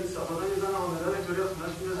بشم. دیگه استفاده یه زن حامله رو اینطوری از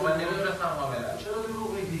خونه‌اش می‌رسه. من نمی‌دونستم حامله. چرا دروغ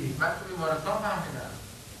میگی؟ من تو بیمارستان فهمیدم.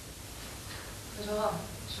 آقا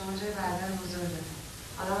شما جای بدن بزرگه.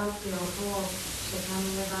 حالا من قیافه و شکم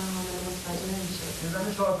یه زن حامله متوجه نمیشه. یه زن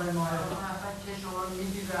 4-5 ماهه. من اصلا که شما رو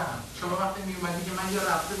می‌دیدم. شما وقتی می‌اومدی که من یه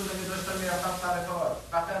رفته بودم که داشتم میرفتم سر کار.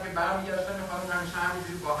 وقتی که برمیگشتم می‌خوام همیشه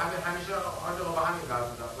همینجوری با همیشه آقا با همین وضع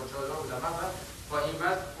بودم. با چادر بودم. مثلا با این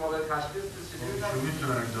وضع قابل تشخیص چجوری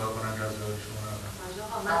میتونن ادعا کنن که از راه شما رفتن؟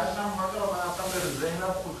 اصلا حالا من اصلا به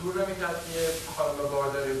ذهنم خطور نمی‌کرد که خانم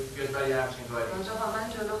بارداری بیاد برای همچین کاری. آقا من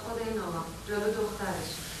جلو خود این آقا جلو دخترش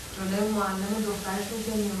جلوی معلم دخترشون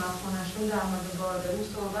که میومد خونشون در مورد بارداری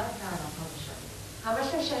صحبت کردم خودشون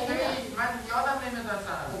همشون شنیدن. من یادم نمیاد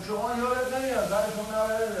اصلا. شما یادت نمیاد زنشون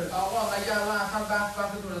نبرده. آقا مگه الان اصلا بحث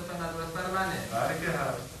درسته ندرسته منه. بله که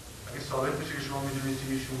هست. اگه ثابت بشه که شما میدونید که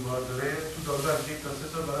ایشون بار داره تو دادگاه از 1 تا 3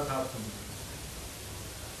 سال برات حبس می‌کنه.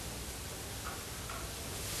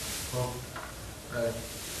 خب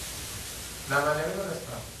نه من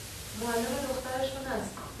نمیدونستم. معلم دخترشون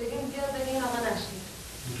هست بگیم بیاد بگیم آقا نشید.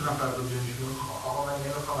 میتونم فردا بیانشون؟ آقا من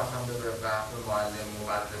نمیخوام اصلا به بحث معلم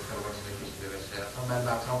مدرسه و چیزی کشیده بشه. اصلا من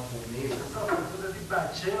بچه‌ام خوب نیست. اصلا تو دادی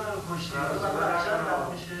بچه من رو کشتی. بچه هم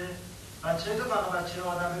میشه. بچه تو فقط بچه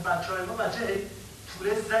آدمی بچه‌های ما بچه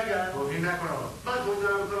پوله سگن. توهین نکن آقا. من توهین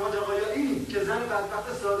دارم میکنم آقا یا این که زن بدبخت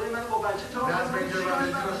ساده من با بچه تا دست به اینجا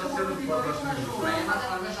برداشتی واسه 3 روز بازداشت می‌کنم. من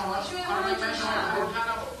خانم شما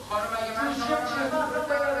خانم اگه من شما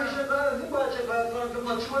این باید چه باید کنم که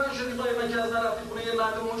با چی باید شدی خواهی من که اصلا رفتی خونه یه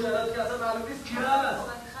مرد مجرد که اصلا معلوم نیست کی هست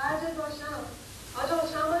خرجت باشم آجا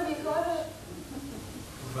شما بیکاره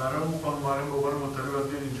برای اون خانم معلم بابا رو مطلع باید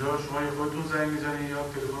بیاد اینجا شما یه خودتون زنگ میزنید یا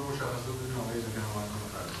تلفن مشخصات بدین آقای زنگ همه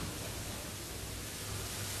خرج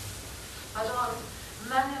آجا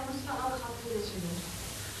من امروز فقط به خاطر یه چیزی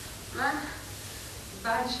من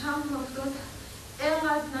بچه‌م افتاد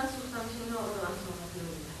اینقدر نسوختم که این آقا من صحبت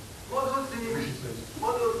نمی‌کنم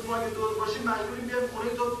ما دوست ما اگه دوست باشیم مجبوریم بیایم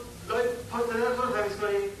خونه تو لای پای پدرت رو تمیز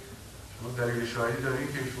کنیم شما دلیل شاهدی دارین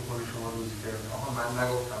که ایشون خود شما روزی کردن؟ آقا من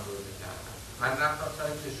نگفتم روزی کردم من رفتم سر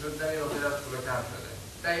که شد در یا غیر از پول کم شده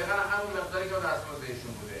دقیقا همون مقداری که دستمزد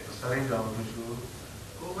ایشون بوده سر این دامتون شد؟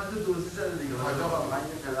 تهمت دزدی زده دیگه. آقا من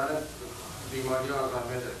یه پدر بیماری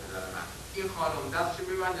آزالمر داره پدر من. این خانم دستشو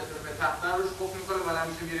میبنده به تخته روش قفل میکنه بلند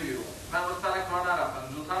میشه میره بیرون. من اون سر کار نرفتم.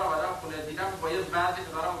 زودتر اومدم خونه دیدم با یه بعضی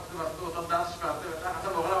که دارم افتاده واسه اتاق دستش بسته به تخت.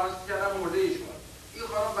 اصلا واقعا آواز کردم مرده ایشون. این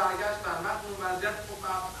خانم برگشتن وقت اون وضعیت خب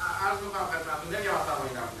عرض میکنم خدمتتون نمیگم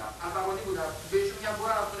عصبانی نبودم. عصبانی بودم. بهشون میگم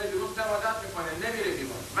برو از خونه بیرون سماجت میکنه نمیره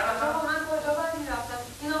بیرون. من اصلا من کجا باید میرفتم؟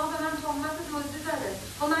 این آقا به من تهمت دزدی زده.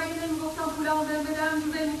 خب من اگه نمیگفتم پولمو بهم بده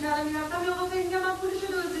همینجور ول میکردم میرفتم یا آقا فکر می‌کرد من پولشو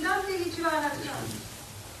دزدیدم دیگه هیچی برنداشتم.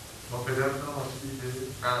 با پدرتون هم آسیبی دیدی؟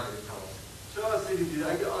 بله تمام. چه آسیبی دیدی؟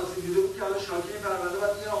 اگه آسیبی دیده بود که الان شاکی این پرونده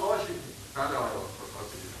باید این آقا باشه. بله آقا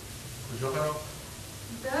آسیبی دیدم. کجا خراب؟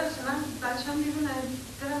 ببخشید من بچه‌م بیرونه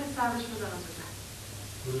برم یه سربش بزنم زودتر.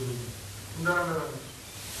 این دارم ببرمش.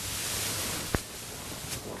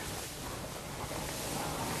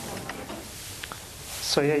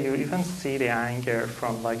 So yeah, you even see the anger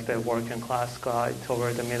from like the working class guy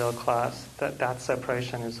toward the middle class. That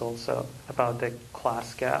separation is also about the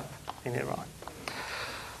class gap in Iran.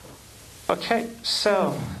 Okay, so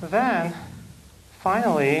then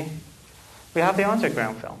finally we have the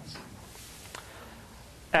underground films.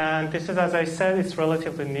 And this is, as I said, it's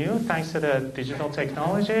relatively new thanks to the digital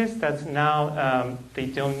technologies that now they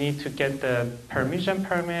don't need to get the permission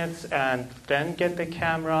permits and then get the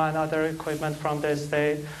camera and other equipment from the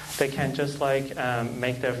state. They can just like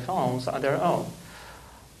make their films on their own.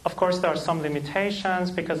 Of course, there are some limitations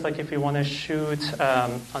because like if you want to shoot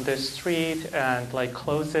on the street and like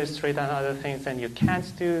close the street and other things, then you can't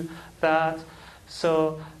do that.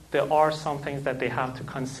 So there are some things that they have to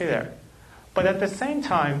consider. But at the same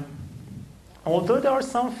time, although there are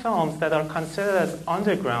some films that are considered as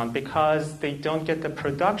underground because they don't get the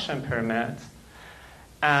production permit,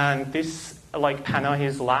 and this, like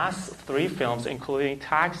Panahi's last 3 films, including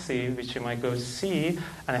Taxi, which you might go see,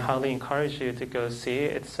 and I highly encourage you to go see.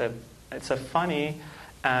 It's a funny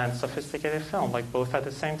and sophisticated film, like both at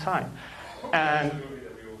the same time. And the movie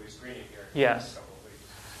that we will be screening here. Yes. In a couple of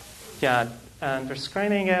weeks. Yeah. And we're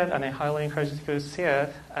screening it, and I highly encourage you to go see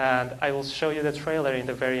it. And I will show you the trailer in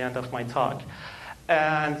the very end of my talk.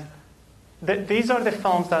 And these are the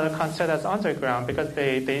films that are considered as underground because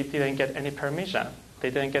they didn't get any permission.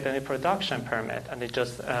 They didn't get any production permit, and they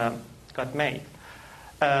just got made.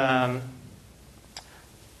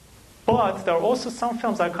 But there are also some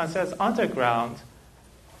films that are considered as underground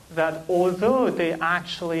that although they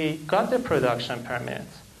actually got the production permit,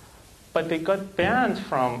 but they got banned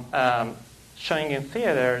from showing in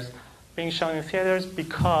theaters, being shown in theaters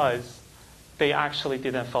because they actually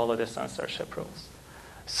didn't follow the censorship rules.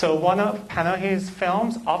 So one of Panahi's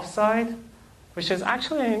films, Offside, which is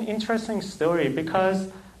actually an interesting story because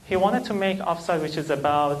he wanted to make Offside, which is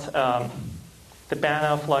about the ban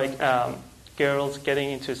of like girls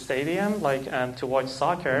getting into stadium, like to watch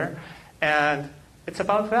soccer, and it's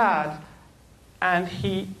about that. And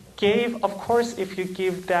he gave, of course, if you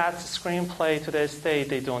give that screenplay to the state,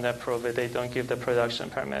 they don't approve it, they don't give the production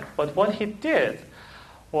permit. But what he did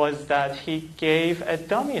was that he gave a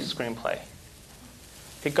dummy screenplay.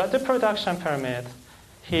 He got the production permit,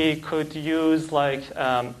 he could use like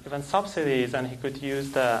even subsidies, and he could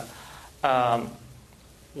use the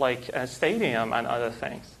like a stadium and other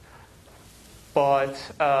things. But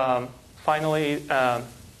finally,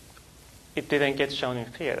 it didn't get shown in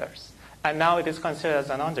theaters. And now it is considered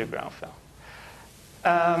as an underground film.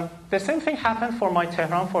 The same thing happened for my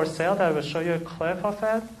Tehran for Sale, that I will show you a clip of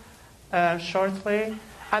it shortly.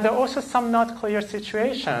 And there are also some not clear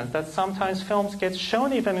situations that sometimes films get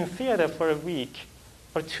shown even in theater for a week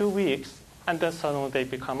or 2 weeks, and then suddenly they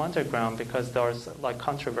become underground because there's like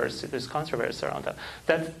there's controversy around that.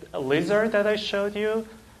 That Lizard that I showed you,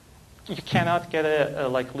 you cannot get a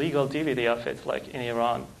like legal DVD of it like in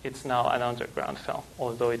Iran. It's now an underground film,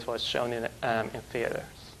 although it was shown in theaters.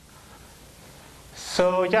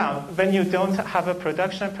 So yeah, when you don't have a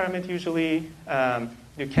production permit, usually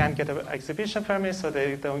you can't get an exhibition permit, so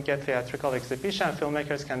they don't get theatrical exhibition.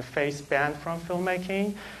 Filmmakers can face ban from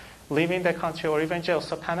filmmaking, leaving the country, or even jail.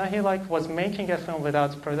 So Panahi like was making a film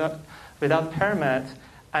without permit,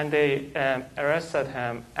 and they arrested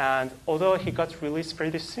him. And although he got released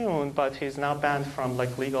pretty soon, but he's now banned from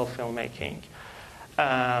like legal filmmaking,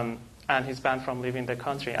 and he's banned from leaving the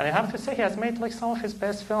country. And I have to say, he has made like some of his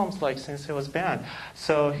best films like since he was banned.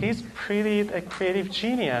 So he's pretty a creative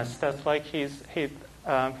genius. That's like he's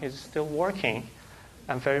still working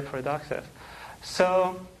and very productive.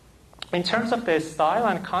 So in terms of the style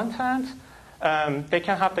and content, They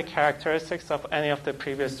can have the characteristics of any of the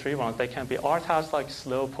previous three ones. They can be art house, like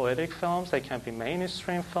slow poetic films. They can be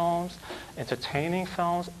mainstream films, entertaining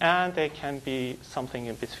films, and they can be something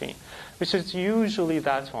in between, which is usually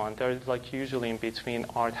that one. They're like usually in between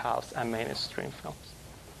art house and mainstream films.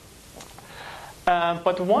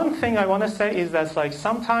 But one thing I want to say is that like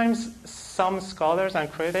sometimes some scholars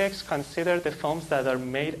and critics consider the films that are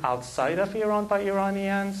made outside of Iran by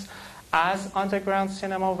Iranians as underground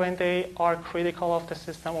cinema when they are critical of the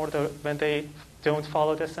system or when they don't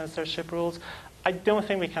follow the censorship rules. I don't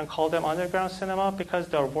think we can call them underground cinema because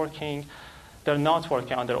they're not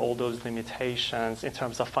working under all those limitations in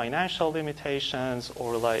terms of financial limitations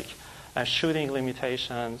or like shooting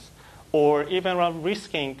limitations or even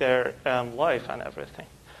risking their life and everything.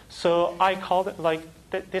 So I call it like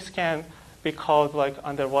this can be called like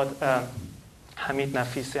under what Hamid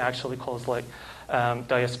Nafisi actually calls like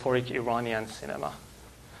diasporic Iranian cinema.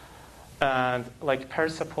 And like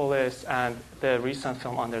Persepolis and the recent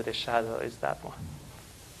film Under the Shadow is that one.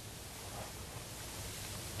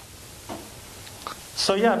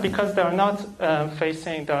 So yeah, because they're not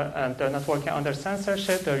they're not working under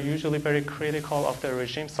censorship, they're usually very critical of the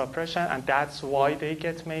regime suppression, and that's why they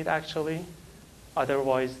get made actually.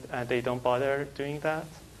 Otherwise, they don't bother doing that.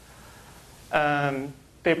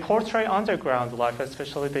 They portray underground life,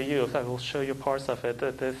 especially the youth. I will show you parts of it.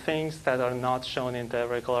 The things that are not shown in the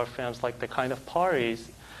regular films, like the kind of parties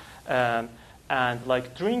and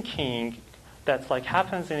like drinking that like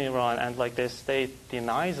happens in Iran, and like the state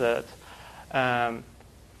denies it,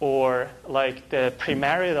 or like the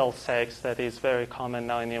premarital sex that is very common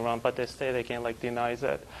now in Iran, but the state again like denies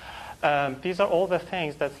it. These are all the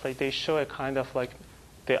things that like they show a kind of like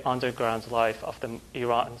the underground life of the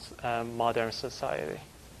Iran's modern society.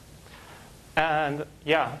 And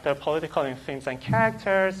yeah, they're political in themes and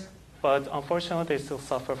characters, but unfortunately they still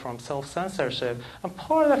suffer from self-censorship. And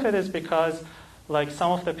part of it is because like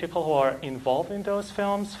some of the people who are involved in those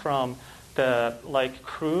films, from the like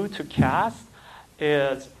crew to cast,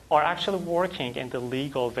 are actually working in the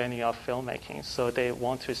legal venue of filmmaking. So they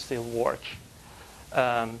want to still work.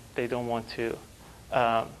 They don't want to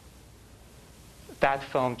that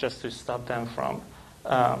film just to stop them from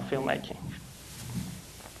filmmaking.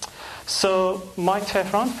 So My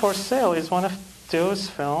Tehran for Sale is one of those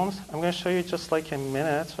films. I'm going to show you just like a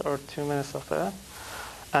minute or 2 minutes of it.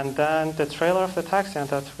 And then the trailer of the taxi, and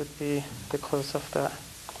that would be the close of the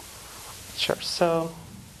picture. So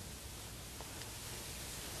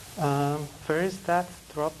where is that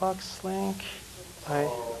Dropbox link?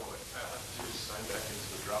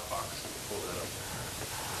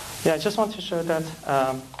 Yeah, I just want to show that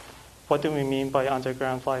what do we mean by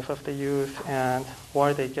underground life of the youth and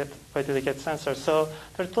why do they get censored. So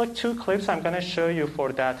there's like 2 clips I'm going to show you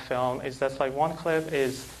for that film. Is that like one clip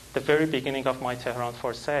is the very beginning of My Tehran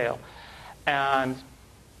for Sale. And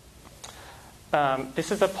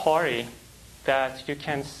this is a party that you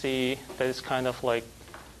can see that is kind of like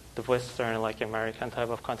the Western, like American type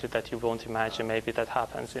of country that you won't imagine maybe that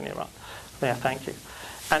happens in Iran. Yeah, thank you.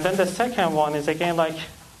 And then the second one is again like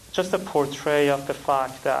just a portray of the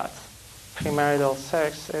fact that premarital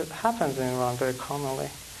sex, it happens in Iran very commonly.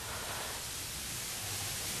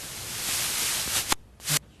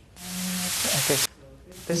 Okay,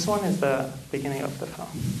 this one is the beginning of the film.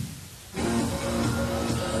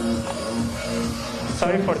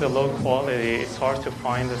 Sorry for the low quality, it's hard to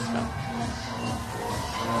find this film.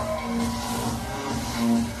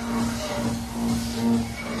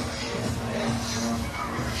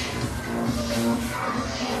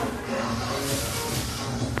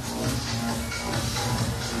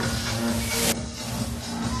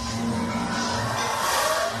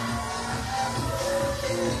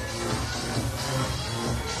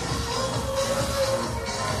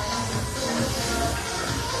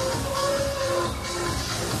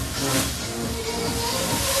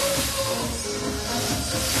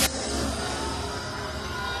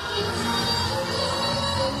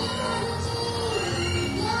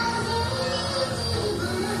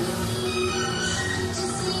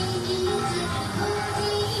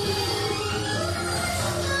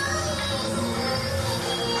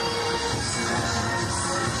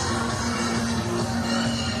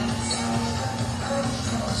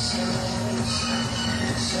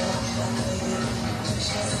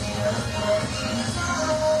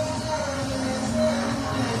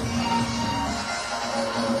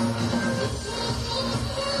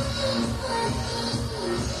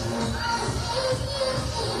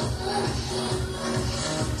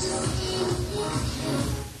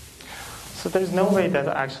 So there's no way that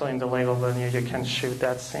actually in the legal venue you can shoot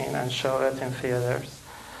that scene and show it in theaters.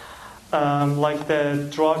 like the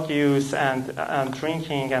drug use and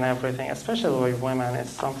drinking and everything, especially with women, is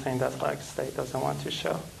something that like state doesn't want to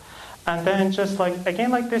show. And then just like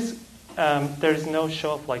again like this, there's no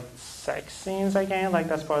show of like sex scenes again, like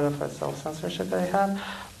that's part of the self-censorship they have.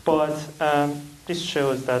 But this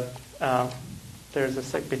shows that there's a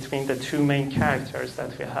sex between the two main characters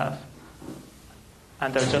that we have,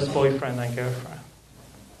 and they're just boyfriend and girlfriend.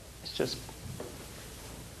 It's just.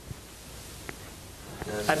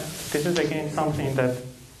 And this is again something that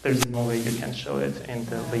there's no way you can show it in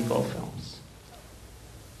the legal films.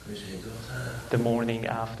 The morning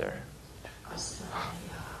after.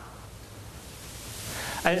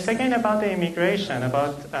 And it's again about the immigration,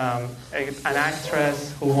 about an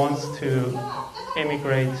actress who wants to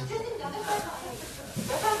immigrate.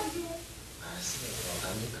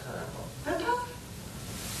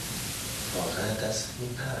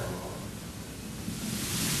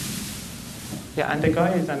 Yeah, and the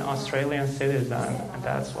guy is an Australian citizen, and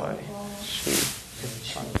that's why she is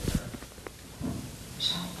trying.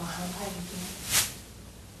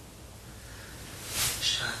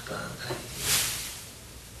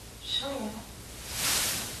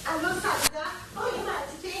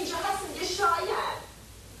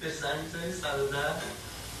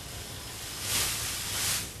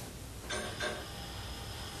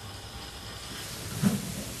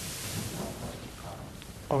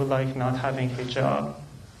 Or like not having hijab.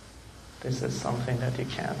 This is something that you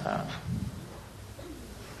can't have.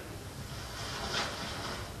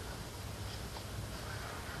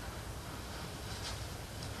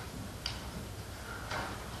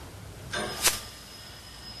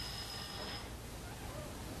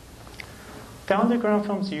 The underground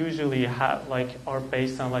films usually have are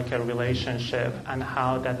based on like a relationship and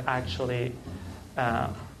how that actually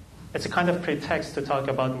it's a kind of pretext to talk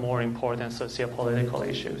about more important socio-political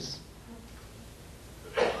issues.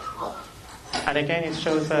 And again, it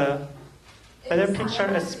shows a better picture,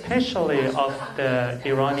 especially of the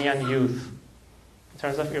Iranian youth. In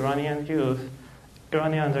terms of Iranian youth,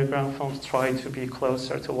 Iranian underground films try to be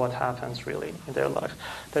closer to what happens really in their life.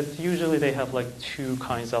 That usually they have like two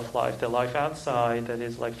kinds of life. The life outside, that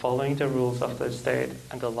is like following the rules of the state,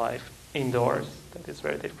 and the life indoors, that is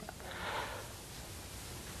very different.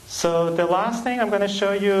 So the last thing I'm going to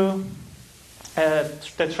show you,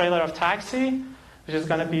 the trailer of Taxi, which is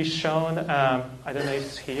going to be shown, I don't know if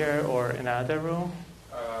it's here or in another room.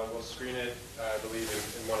 We'll screen it, I believe,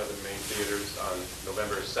 in one of the main theaters on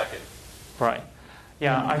November 2nd. Right.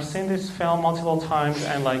 Yeah, I've seen this film multiple times,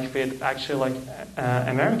 and like with actually like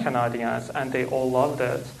American audience, and they all loved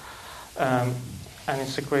it. And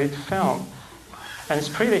it's a great film, and it's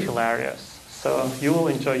pretty hilarious. So you will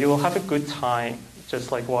enjoy. You will have a good time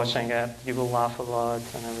just like watching it. You will laugh a lot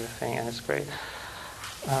and everything, and it's great.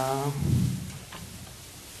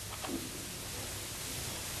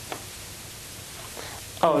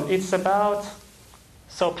 It's about.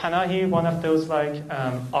 So Panahi, one of those like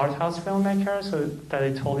art house filmmakers that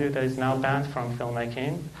I told you that is now banned from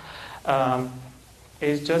filmmaking,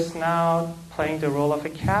 is just now playing the role of a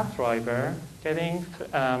cab driver, getting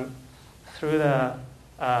through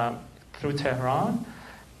Tehran,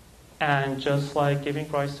 and just like giving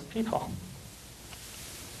rights to people.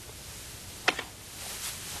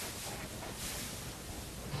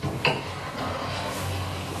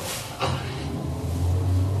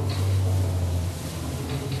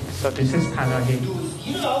 So this is Panahi.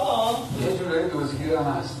 دوزگیر آقا یه جورایی دوزگیر هم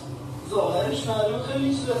هست. ظاهرش معلوم خیلی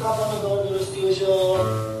نیست به خفن دار درستی باشه.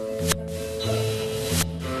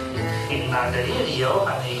 این مردریه دیگه آقا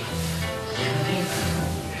پناهی.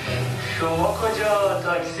 شما کجا؟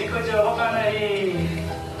 تاکسی کجا آقا پناهی؟ دوی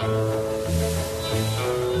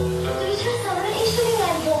چرا سوار این شدی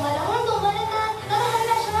من دنبالم؟ من دنبالتم. من همین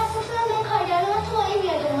بچه من گفتم به این کارگرده من تو مایی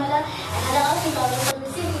میاد دنبالم. حداقل این کار رو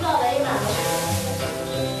خودسی دیگه آقایی من باشه.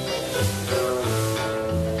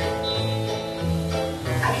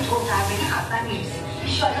 اگه تو تبریلی حتما میرسیم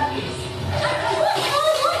ایشالله میرسیم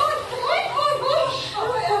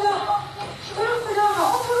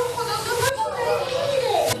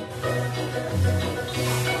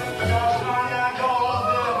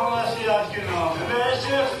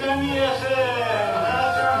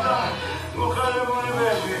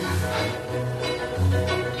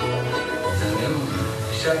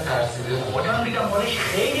بیشتر ترسیده خودم میگم حالش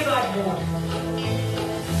خیلی بد بود.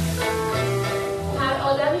 هر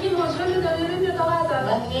آدمی که مجرم داره نمیاد آقا از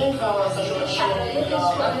من نمیفهم اصلا شما چی میگم.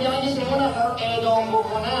 من میگم اگه 3 نفر رو اعدام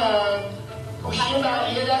بکنن گوشی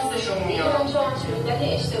بقیه دستشون میاد. من شما چی میگم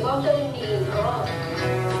که اشتباه داریم میگیم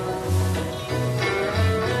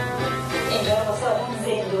اینجا رو واسه آدم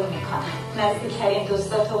زندون میکنن نزدیکترین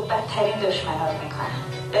دوستات و بدترین دشمنات میکنن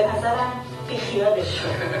به نظرم بیخیالش شد.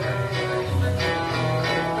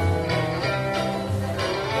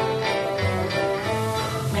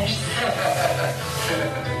 مرسی.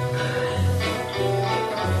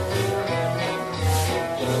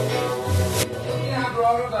 این هم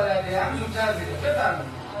راه رو بلده، هم زودتر میره.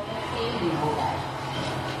 بفرمایید.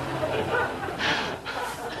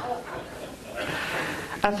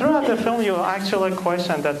 And throughout the film, you actually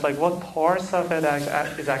question that, like, what parts of it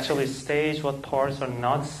is actually staged, what parts are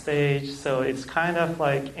not staged. So it's kind of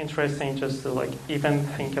like interesting just to like even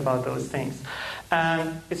think about those things.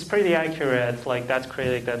 And it's pretty accurate, like that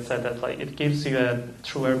critic that said that like it gives you a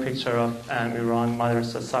truer picture of Iran modern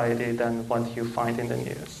society than what you find in the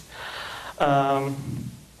news.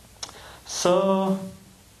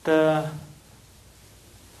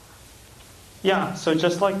 So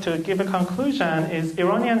just like to give a conclusion is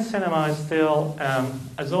Iranian cinema is still,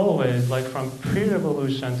 as always, like from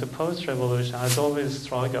pre-revolution to post-revolution, has always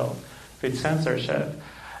struggled with censorship.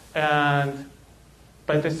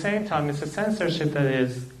 But at the same time, it's a censorship that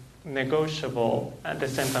is negotiable, at the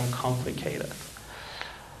same time complicated.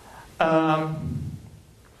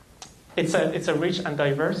 It's a rich and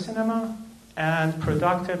diverse cinema, and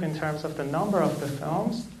productive in terms of the number of the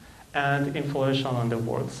films, and influential on the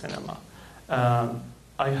world cinema.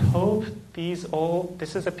 I hope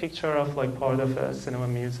this is a picture of like part of a cinema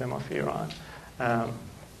museum of Iran.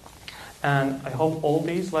 And I hope all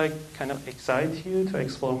these like kind of excite you to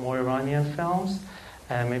explore more Iranian films.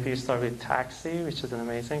 And maybe you start with Taxi, which is an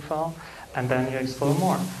amazing film, and then you explore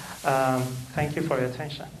more. Thank you for your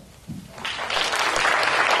attention.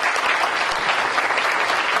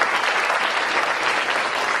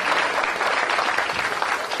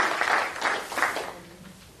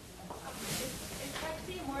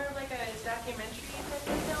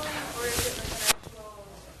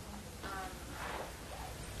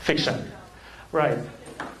 Fiction. Right.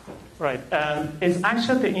 It's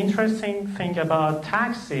actually the interesting thing about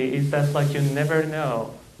Taxi is that like you never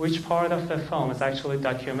know which part of the film is actually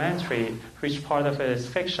documentary, which part of it is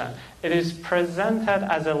fiction. It is presented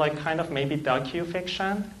as a like kind of maybe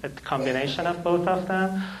docu-fiction, a combination of both of them,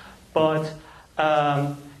 but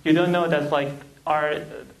you don't know that like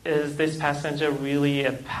is this passenger really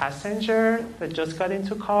a passenger that just got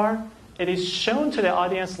into car? It is shown to the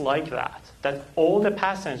audience like that all the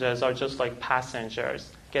passengers are just like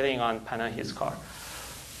passengers getting on Panahi's car.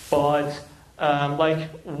 But like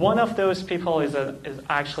one of those people is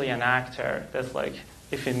actually an actor. That's like,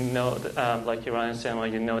 if you know like Iranian cinema,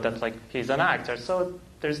 you know that like he's an actor. So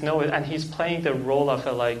there's no, and he's playing the role of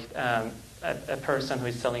a person who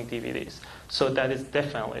is selling DVDs. So that is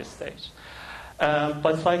definitely staged.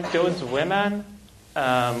 But like those women,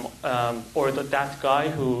 or that guy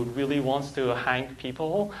who really wants to hang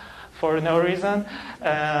people for no reason.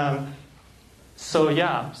 And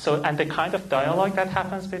the kind of dialogue that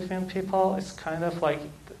happens between people is kind of like,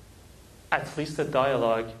 at least the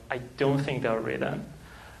dialogue, I don't think they're written.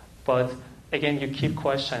 But again, you keep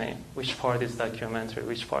questioning which part is documentary,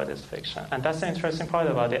 which part is fiction. And that's the interesting part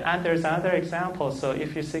about it. And there's another example. So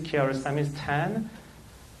if you see Kiarostami's 10,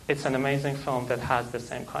 it's an amazing film that has the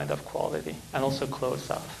same kind of quality and also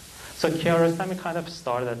close-up. So Kiarostami kind of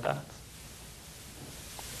started that.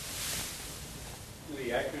 Do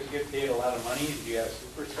the actors get paid a lot of money? Do you have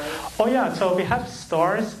superstars? Oh yeah, so we have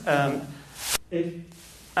stars. Maybe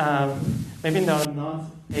not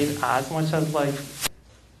paid as much as like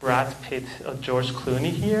Brad Pitt or George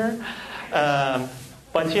Clooney here.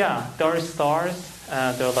 But yeah, there are stars.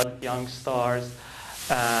 There are like young stars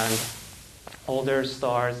and older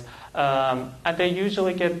stars. And they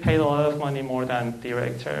usually get paid a lot of money more than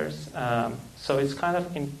directors. So it's kind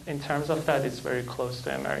of, in terms of that, it's very close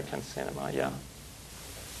to American cinema, yeah.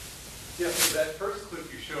 Yeah, so that first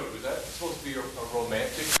clip you showed, was that supposed to be a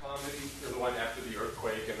romantic comedy? Or the one after the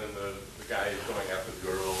earthquake and then the guy is going after the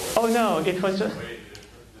girl? Oh, no, it was just...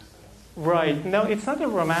 Right. No, it's not a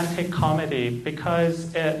romantic comedy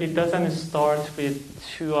because it doesn't start with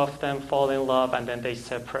two of them fall in love and then they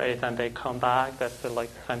separate and they come back. That's the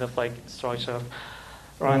like kind of like structure of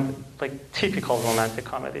like typical romantic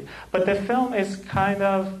comedy. But the film is kind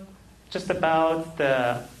of just about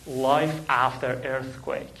the life after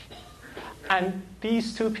earthquake. And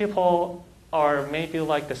these two people are maybe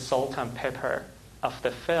like the salt and pepper of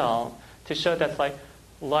the film to show that like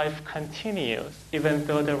life continues. Even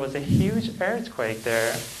though there was a huge earthquake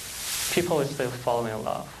there, people will still fall in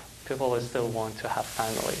love. People will still want to have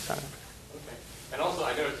families. Okay. And also,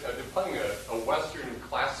 I noticed they're playing a Western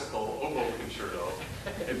classical oboe concerto.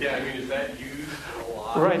 Yeah, I mean, is that used a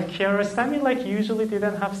lot? Right. Kiarostami like usually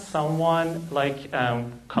didn't have someone like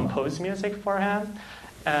compose music for him,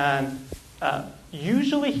 and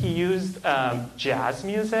Usually he used jazz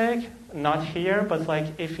music, not here, but like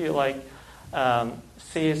if you like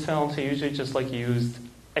see his films, he usually just like used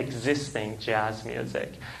existing jazz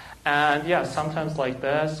music. And yeah, sometimes like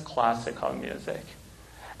this, classical music.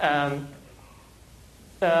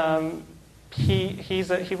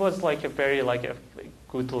 He was like a very like a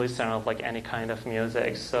good listener of like any kind of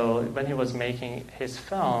music. So when he was making his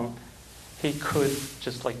film, he could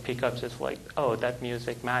just like pick up just like, oh, that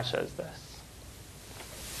music matches this.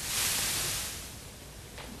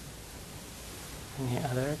 Any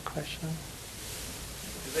other questions?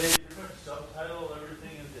 Do they pretty much subtitle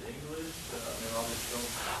everything into English? All these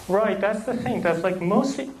films? Right, that's the thing. That's like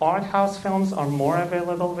mostly art house films are more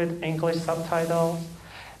available with English subtitles,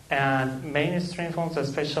 and mainstream films,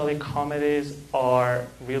 especially comedies, are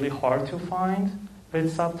really hard to find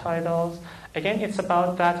with subtitles. Again, it's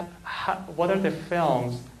about that. What are the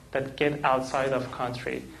films that get outside of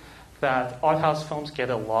country? That art house films get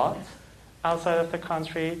a lot outside of the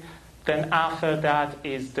country. Then after that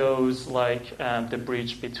is those like the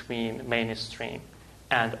bridge between mainstream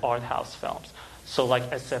and art house films. So like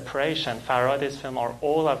a separation, Farhadi's films are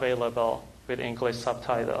all available with English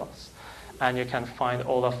subtitles. And you can find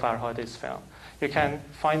all of Farhadi's film. You can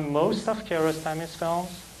find most of Kiarostami's films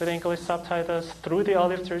with English subtitles. Through the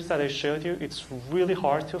olive trees that I showed you, it's really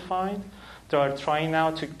hard to find. They are trying now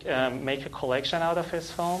to make a collection out of his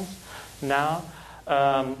films now.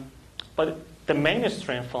 But the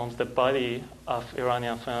mainstream films, the body of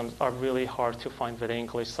Iranian films, are really hard to find with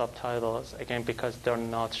English subtitles, again, because they're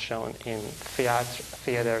not shown in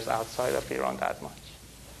theaters outside of Iran that much,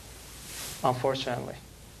 unfortunately.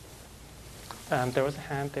 There was a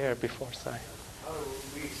hand there before, sorry. How do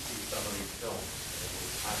we see some of these films?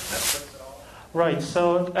 On Netflix at all? Right,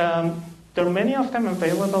 so there are many of them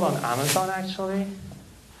available on Amazon, actually.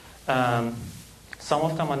 Some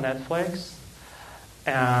of them on Netflix.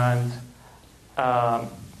 And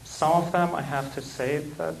some of them, I have to say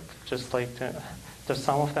that just like there's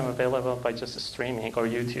some of them available by just streaming or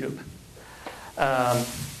YouTube.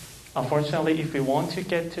 Unfortunately, if we want to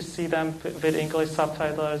get to see them with English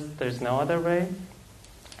subtitles, there's no other way.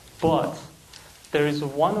 But there is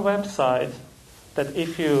one website that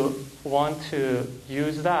if you want to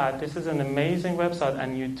use that, this is an amazing website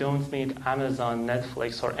and you don't need Amazon,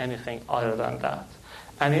 Netflix, or anything other than that.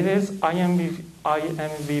 And it is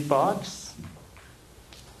IMV Box.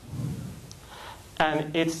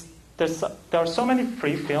 And there are so many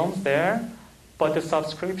free films there, but the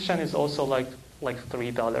subscription is also like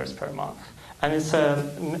 $3 per month. And it's a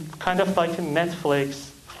kind of like a Netflix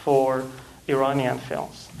for Iranian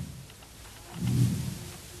films.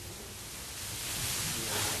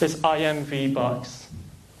 It's IMV Box.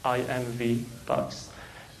 IMV Box.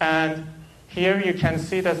 And here you can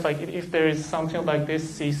see that like if there is something like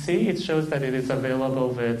this CC, it shows that it is available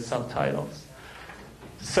with subtitles.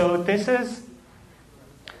 So this is,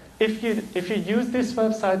 if you use this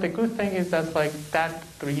website, the good thing is that like that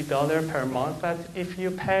 $3 per month that if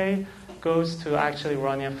you pay goes to actually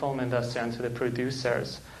Iranian film industry and to the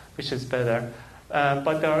producers, which is better.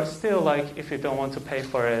 But there are still like, if you don't want to pay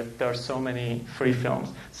for it, there are so many free films.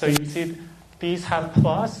 So you see these have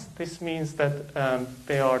plus. This means that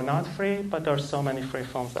they are not free, but there are so many free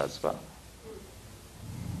films as well.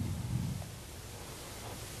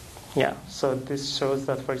 Yeah, so this shows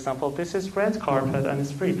that, for example, this is red carpet and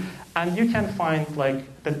it's free. And you can find like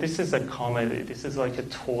that this is a comedy. This is like a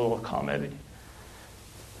total comedy.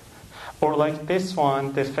 Or like this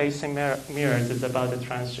one, The Facing Mirrors, is about a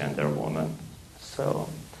transgender woman. So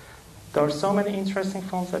there are so many interesting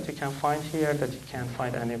films that you can find here that you can't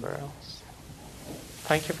find anywhere else.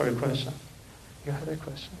 Thank you for your question. You had a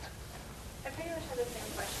question? I pretty much had the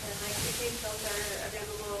same question. Like, if these films are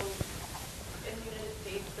available in the United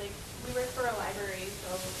States, like, we work for a library,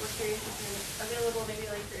 so we're curious if they're available maybe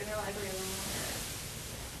like for interlibrary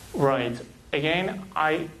loan. Right. Again,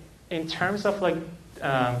 in terms of like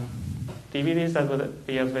DVDs that would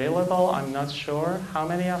be available, I'm not sure how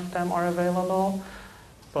many of them are available,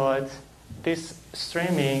 but this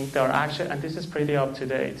streaming, there are actually, and this is pretty up to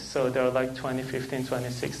date, so there are like 2015,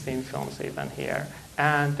 2016 films even here,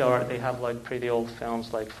 and they have like pretty old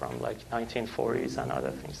films like from like 1940s and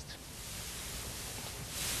other things too.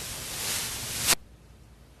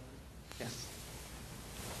 Yes.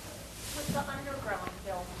 With the underground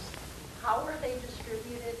films, how are they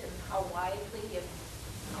distributed and how widely, and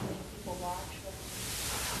how many people watch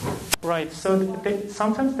them? Right, so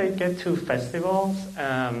sometimes they get to festivals,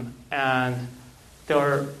 and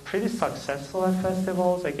they're pretty successful at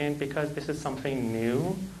festivals, again, because this is something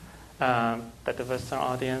new that the Western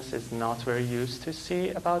audience is not very used to see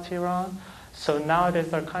about Iran. So nowadays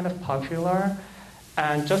they're kind of popular.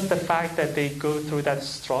 And just the fact that they go through that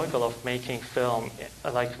struggle of making film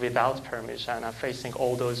like without permission and facing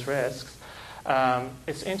all those risks,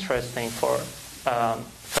 it's interesting for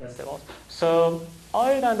festivals. So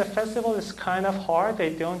other than the festival is kind of hard,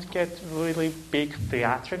 they don't get really big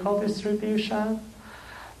theatrical distribution.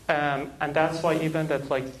 And that's why even that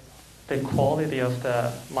like the quality of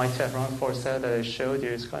the My Tehran for sale that I showed you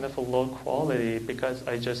is kind of a low quality because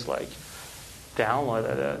I just like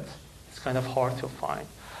downloaded it. It's kind of hard to find.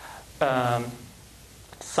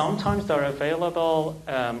 Sometimes they're available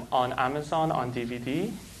on Amazon on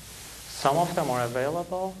DVD. Some of them are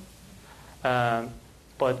available.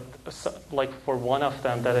 But like for one of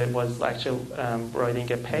them that I was actually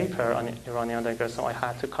writing a paper on Iranian underground, so I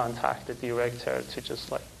had to contact the director to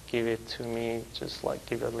just like give it to me, just like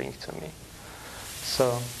give a link to me.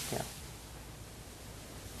 So, yeah.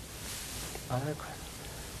 Other questions?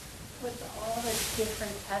 With all the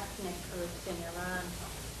different ethnic groups in Iran,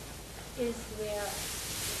 is there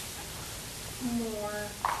more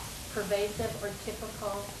pervasive or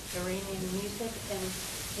typical Iranian music, and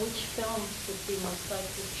which films would be most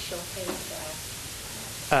likely to showcase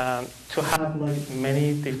that? To have like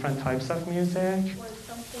many different types of music. Or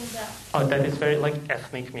something that... Oh, that is very like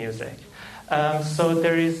ethnic music. So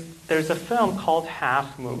there's a film called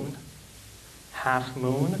Half Moon,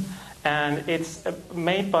 and it's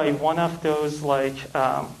made by one of those like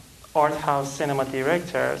art house cinema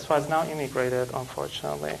directors who has now immigrated,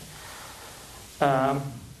 unfortunately.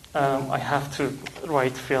 I have to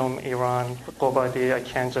write film Iran, Qobadi. I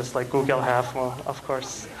can't just like Google Half Moon, of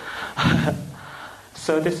course.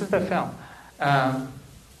 So this is the film.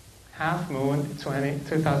 Half Moon,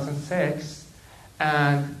 2006.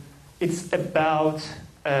 And it's about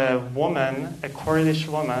a woman, a Kurdish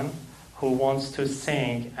woman, who wants to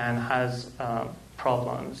sing and has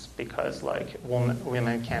problems because like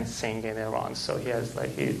women can't sing in Iran. So he has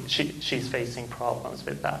like she's facing problems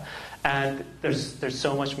with that. And there's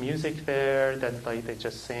so much music there that like they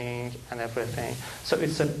just sing and everything. So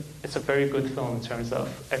it's a very good film in terms of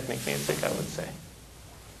ethnic music, I would say.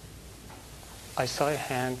 I saw a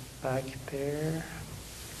hand back there.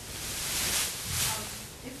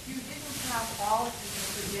 If you didn't have all of the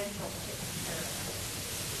credentials taken care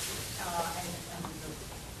of, and the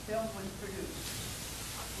film was produced,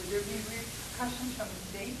 would there be repercussions from the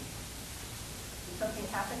state? Did something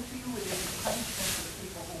happen to you? Would there be punishment for the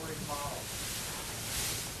people who were involved?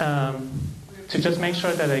 To just make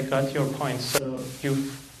sure that I got your point, so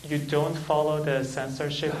you don't follow the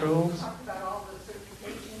censorship rules? Talk about all the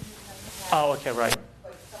certifications you have to have. Oh, okay, right.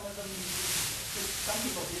 But some of them, some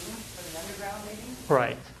people didn't, for the underground maybe?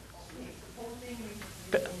 Right. Okay, supposing you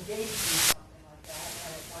engaged in something like that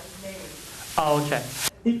and it was made. Oh, okay.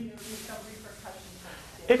 There would be some repercussions from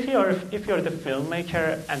the state. If you're the filmmaker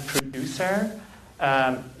and producer,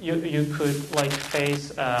 you could like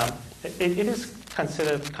face. It is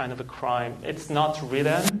considered kind of a crime. It's not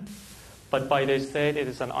written, but by the state it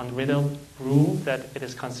is an unwritten rule that it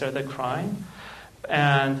is considered a crime.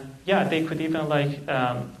 And yeah, they could even like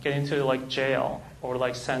get into like jail or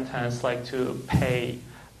like sentence like to pay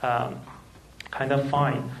kind of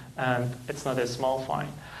fine, and it's not a small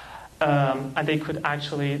fine. And they could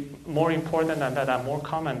actually, more important than that and more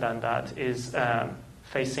common than that is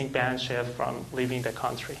facing banship from leaving the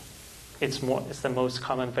country. It's the most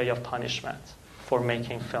common way of punishment for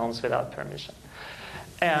making films without permission.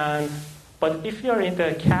 But if you're in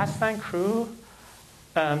the cast and crew,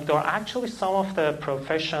 there are actually some of the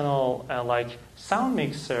professional like sound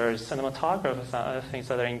mixers, cinematographers, and other things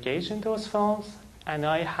that are engaged in those films. And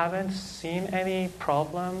I haven't seen any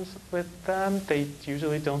problems with them. They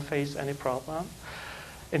usually don't face any problem.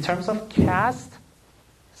 In terms of cast,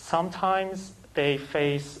 sometimes they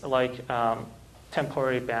face like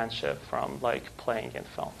temporary banship from like playing in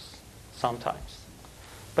films. Sometimes.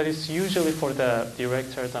 But it's usually for the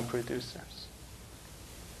directors and producers.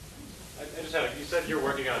 I just had you said you're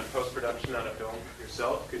working on post-production on a film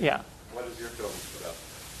yourself. Yeah. What is your film about?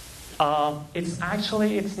 It's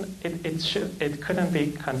actually it couldn't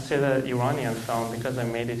be considered Iranian film because I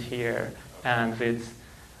made it here and with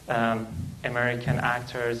American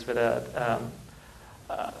actors with a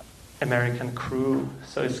American crew.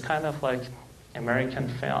 So it's kind of like American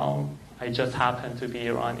film. I just happen to be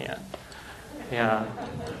Iranian. Yeah.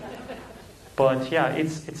 But yeah,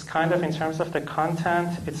 it's kind of in terms of the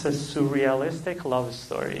content, it's a surrealistic love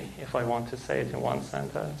story, if I want to say it in one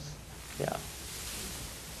sentence. Yeah.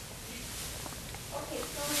 Okay,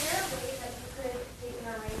 so is there a way that you could take an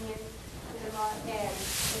Iranian cinema and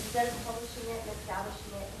instead of publishing it and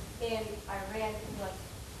establishing it in Iran, you like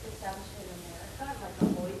establish it in America, like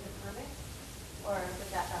avoid the permits? or was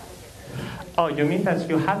that not like it? Oh, you mean that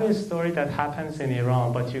you have a story that happens in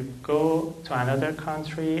Iran, but you go to another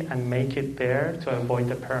country and make it there to avoid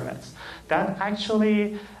the permits? That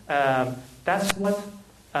actually, that's what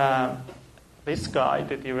this guy,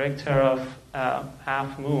 the director of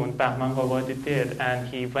Half Moon, Bahman Gawadi, did, and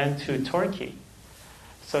he went to Turkey.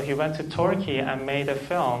 So he went to Turkey and made a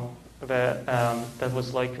film that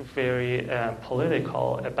was like very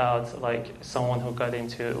political about like someone who got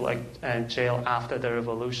into like jail after the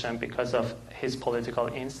revolution because of his political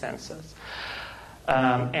instances.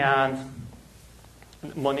 And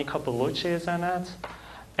Monica Bellucci is in it,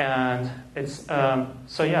 and it's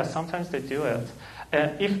so yeah. Sometimes they do it.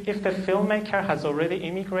 If the filmmaker has already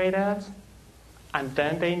immigrated, and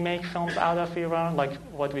then they make films out of Iran, like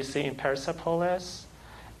what we see in Persepolis,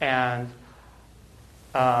 and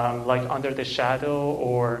like Under the Shadow,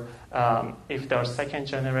 or if they're second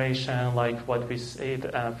generation, like what we see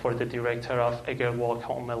for the director of Eger Walk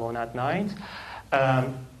Home Alone at Night.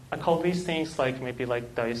 I call these things like maybe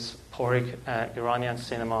like diasporic Iranian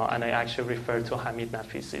cinema, and I actually refer to Hamid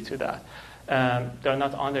Nafisi to that. They're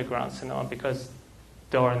not underground cinema because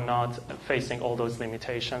they are not facing all those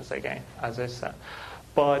limitations again, as I said.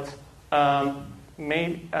 But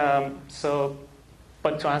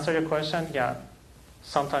but to answer your question, yeah,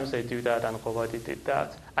 sometimes they do that, and Gawadi did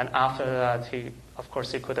that. And after that, he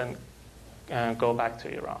couldn't go back to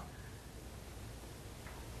Iran.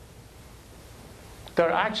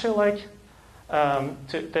 They're actually like,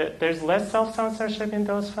 there's less self-censorship in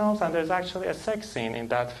those films, and there's actually a sex scene in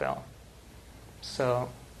that film. So,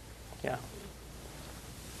 yeah.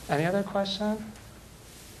 Any other question?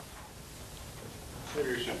 Maybe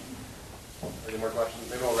we should. Any more questions?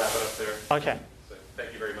 Maybe we'll wrap it up there. Okay. So,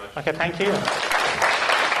 thank you very much. Okay, thank you.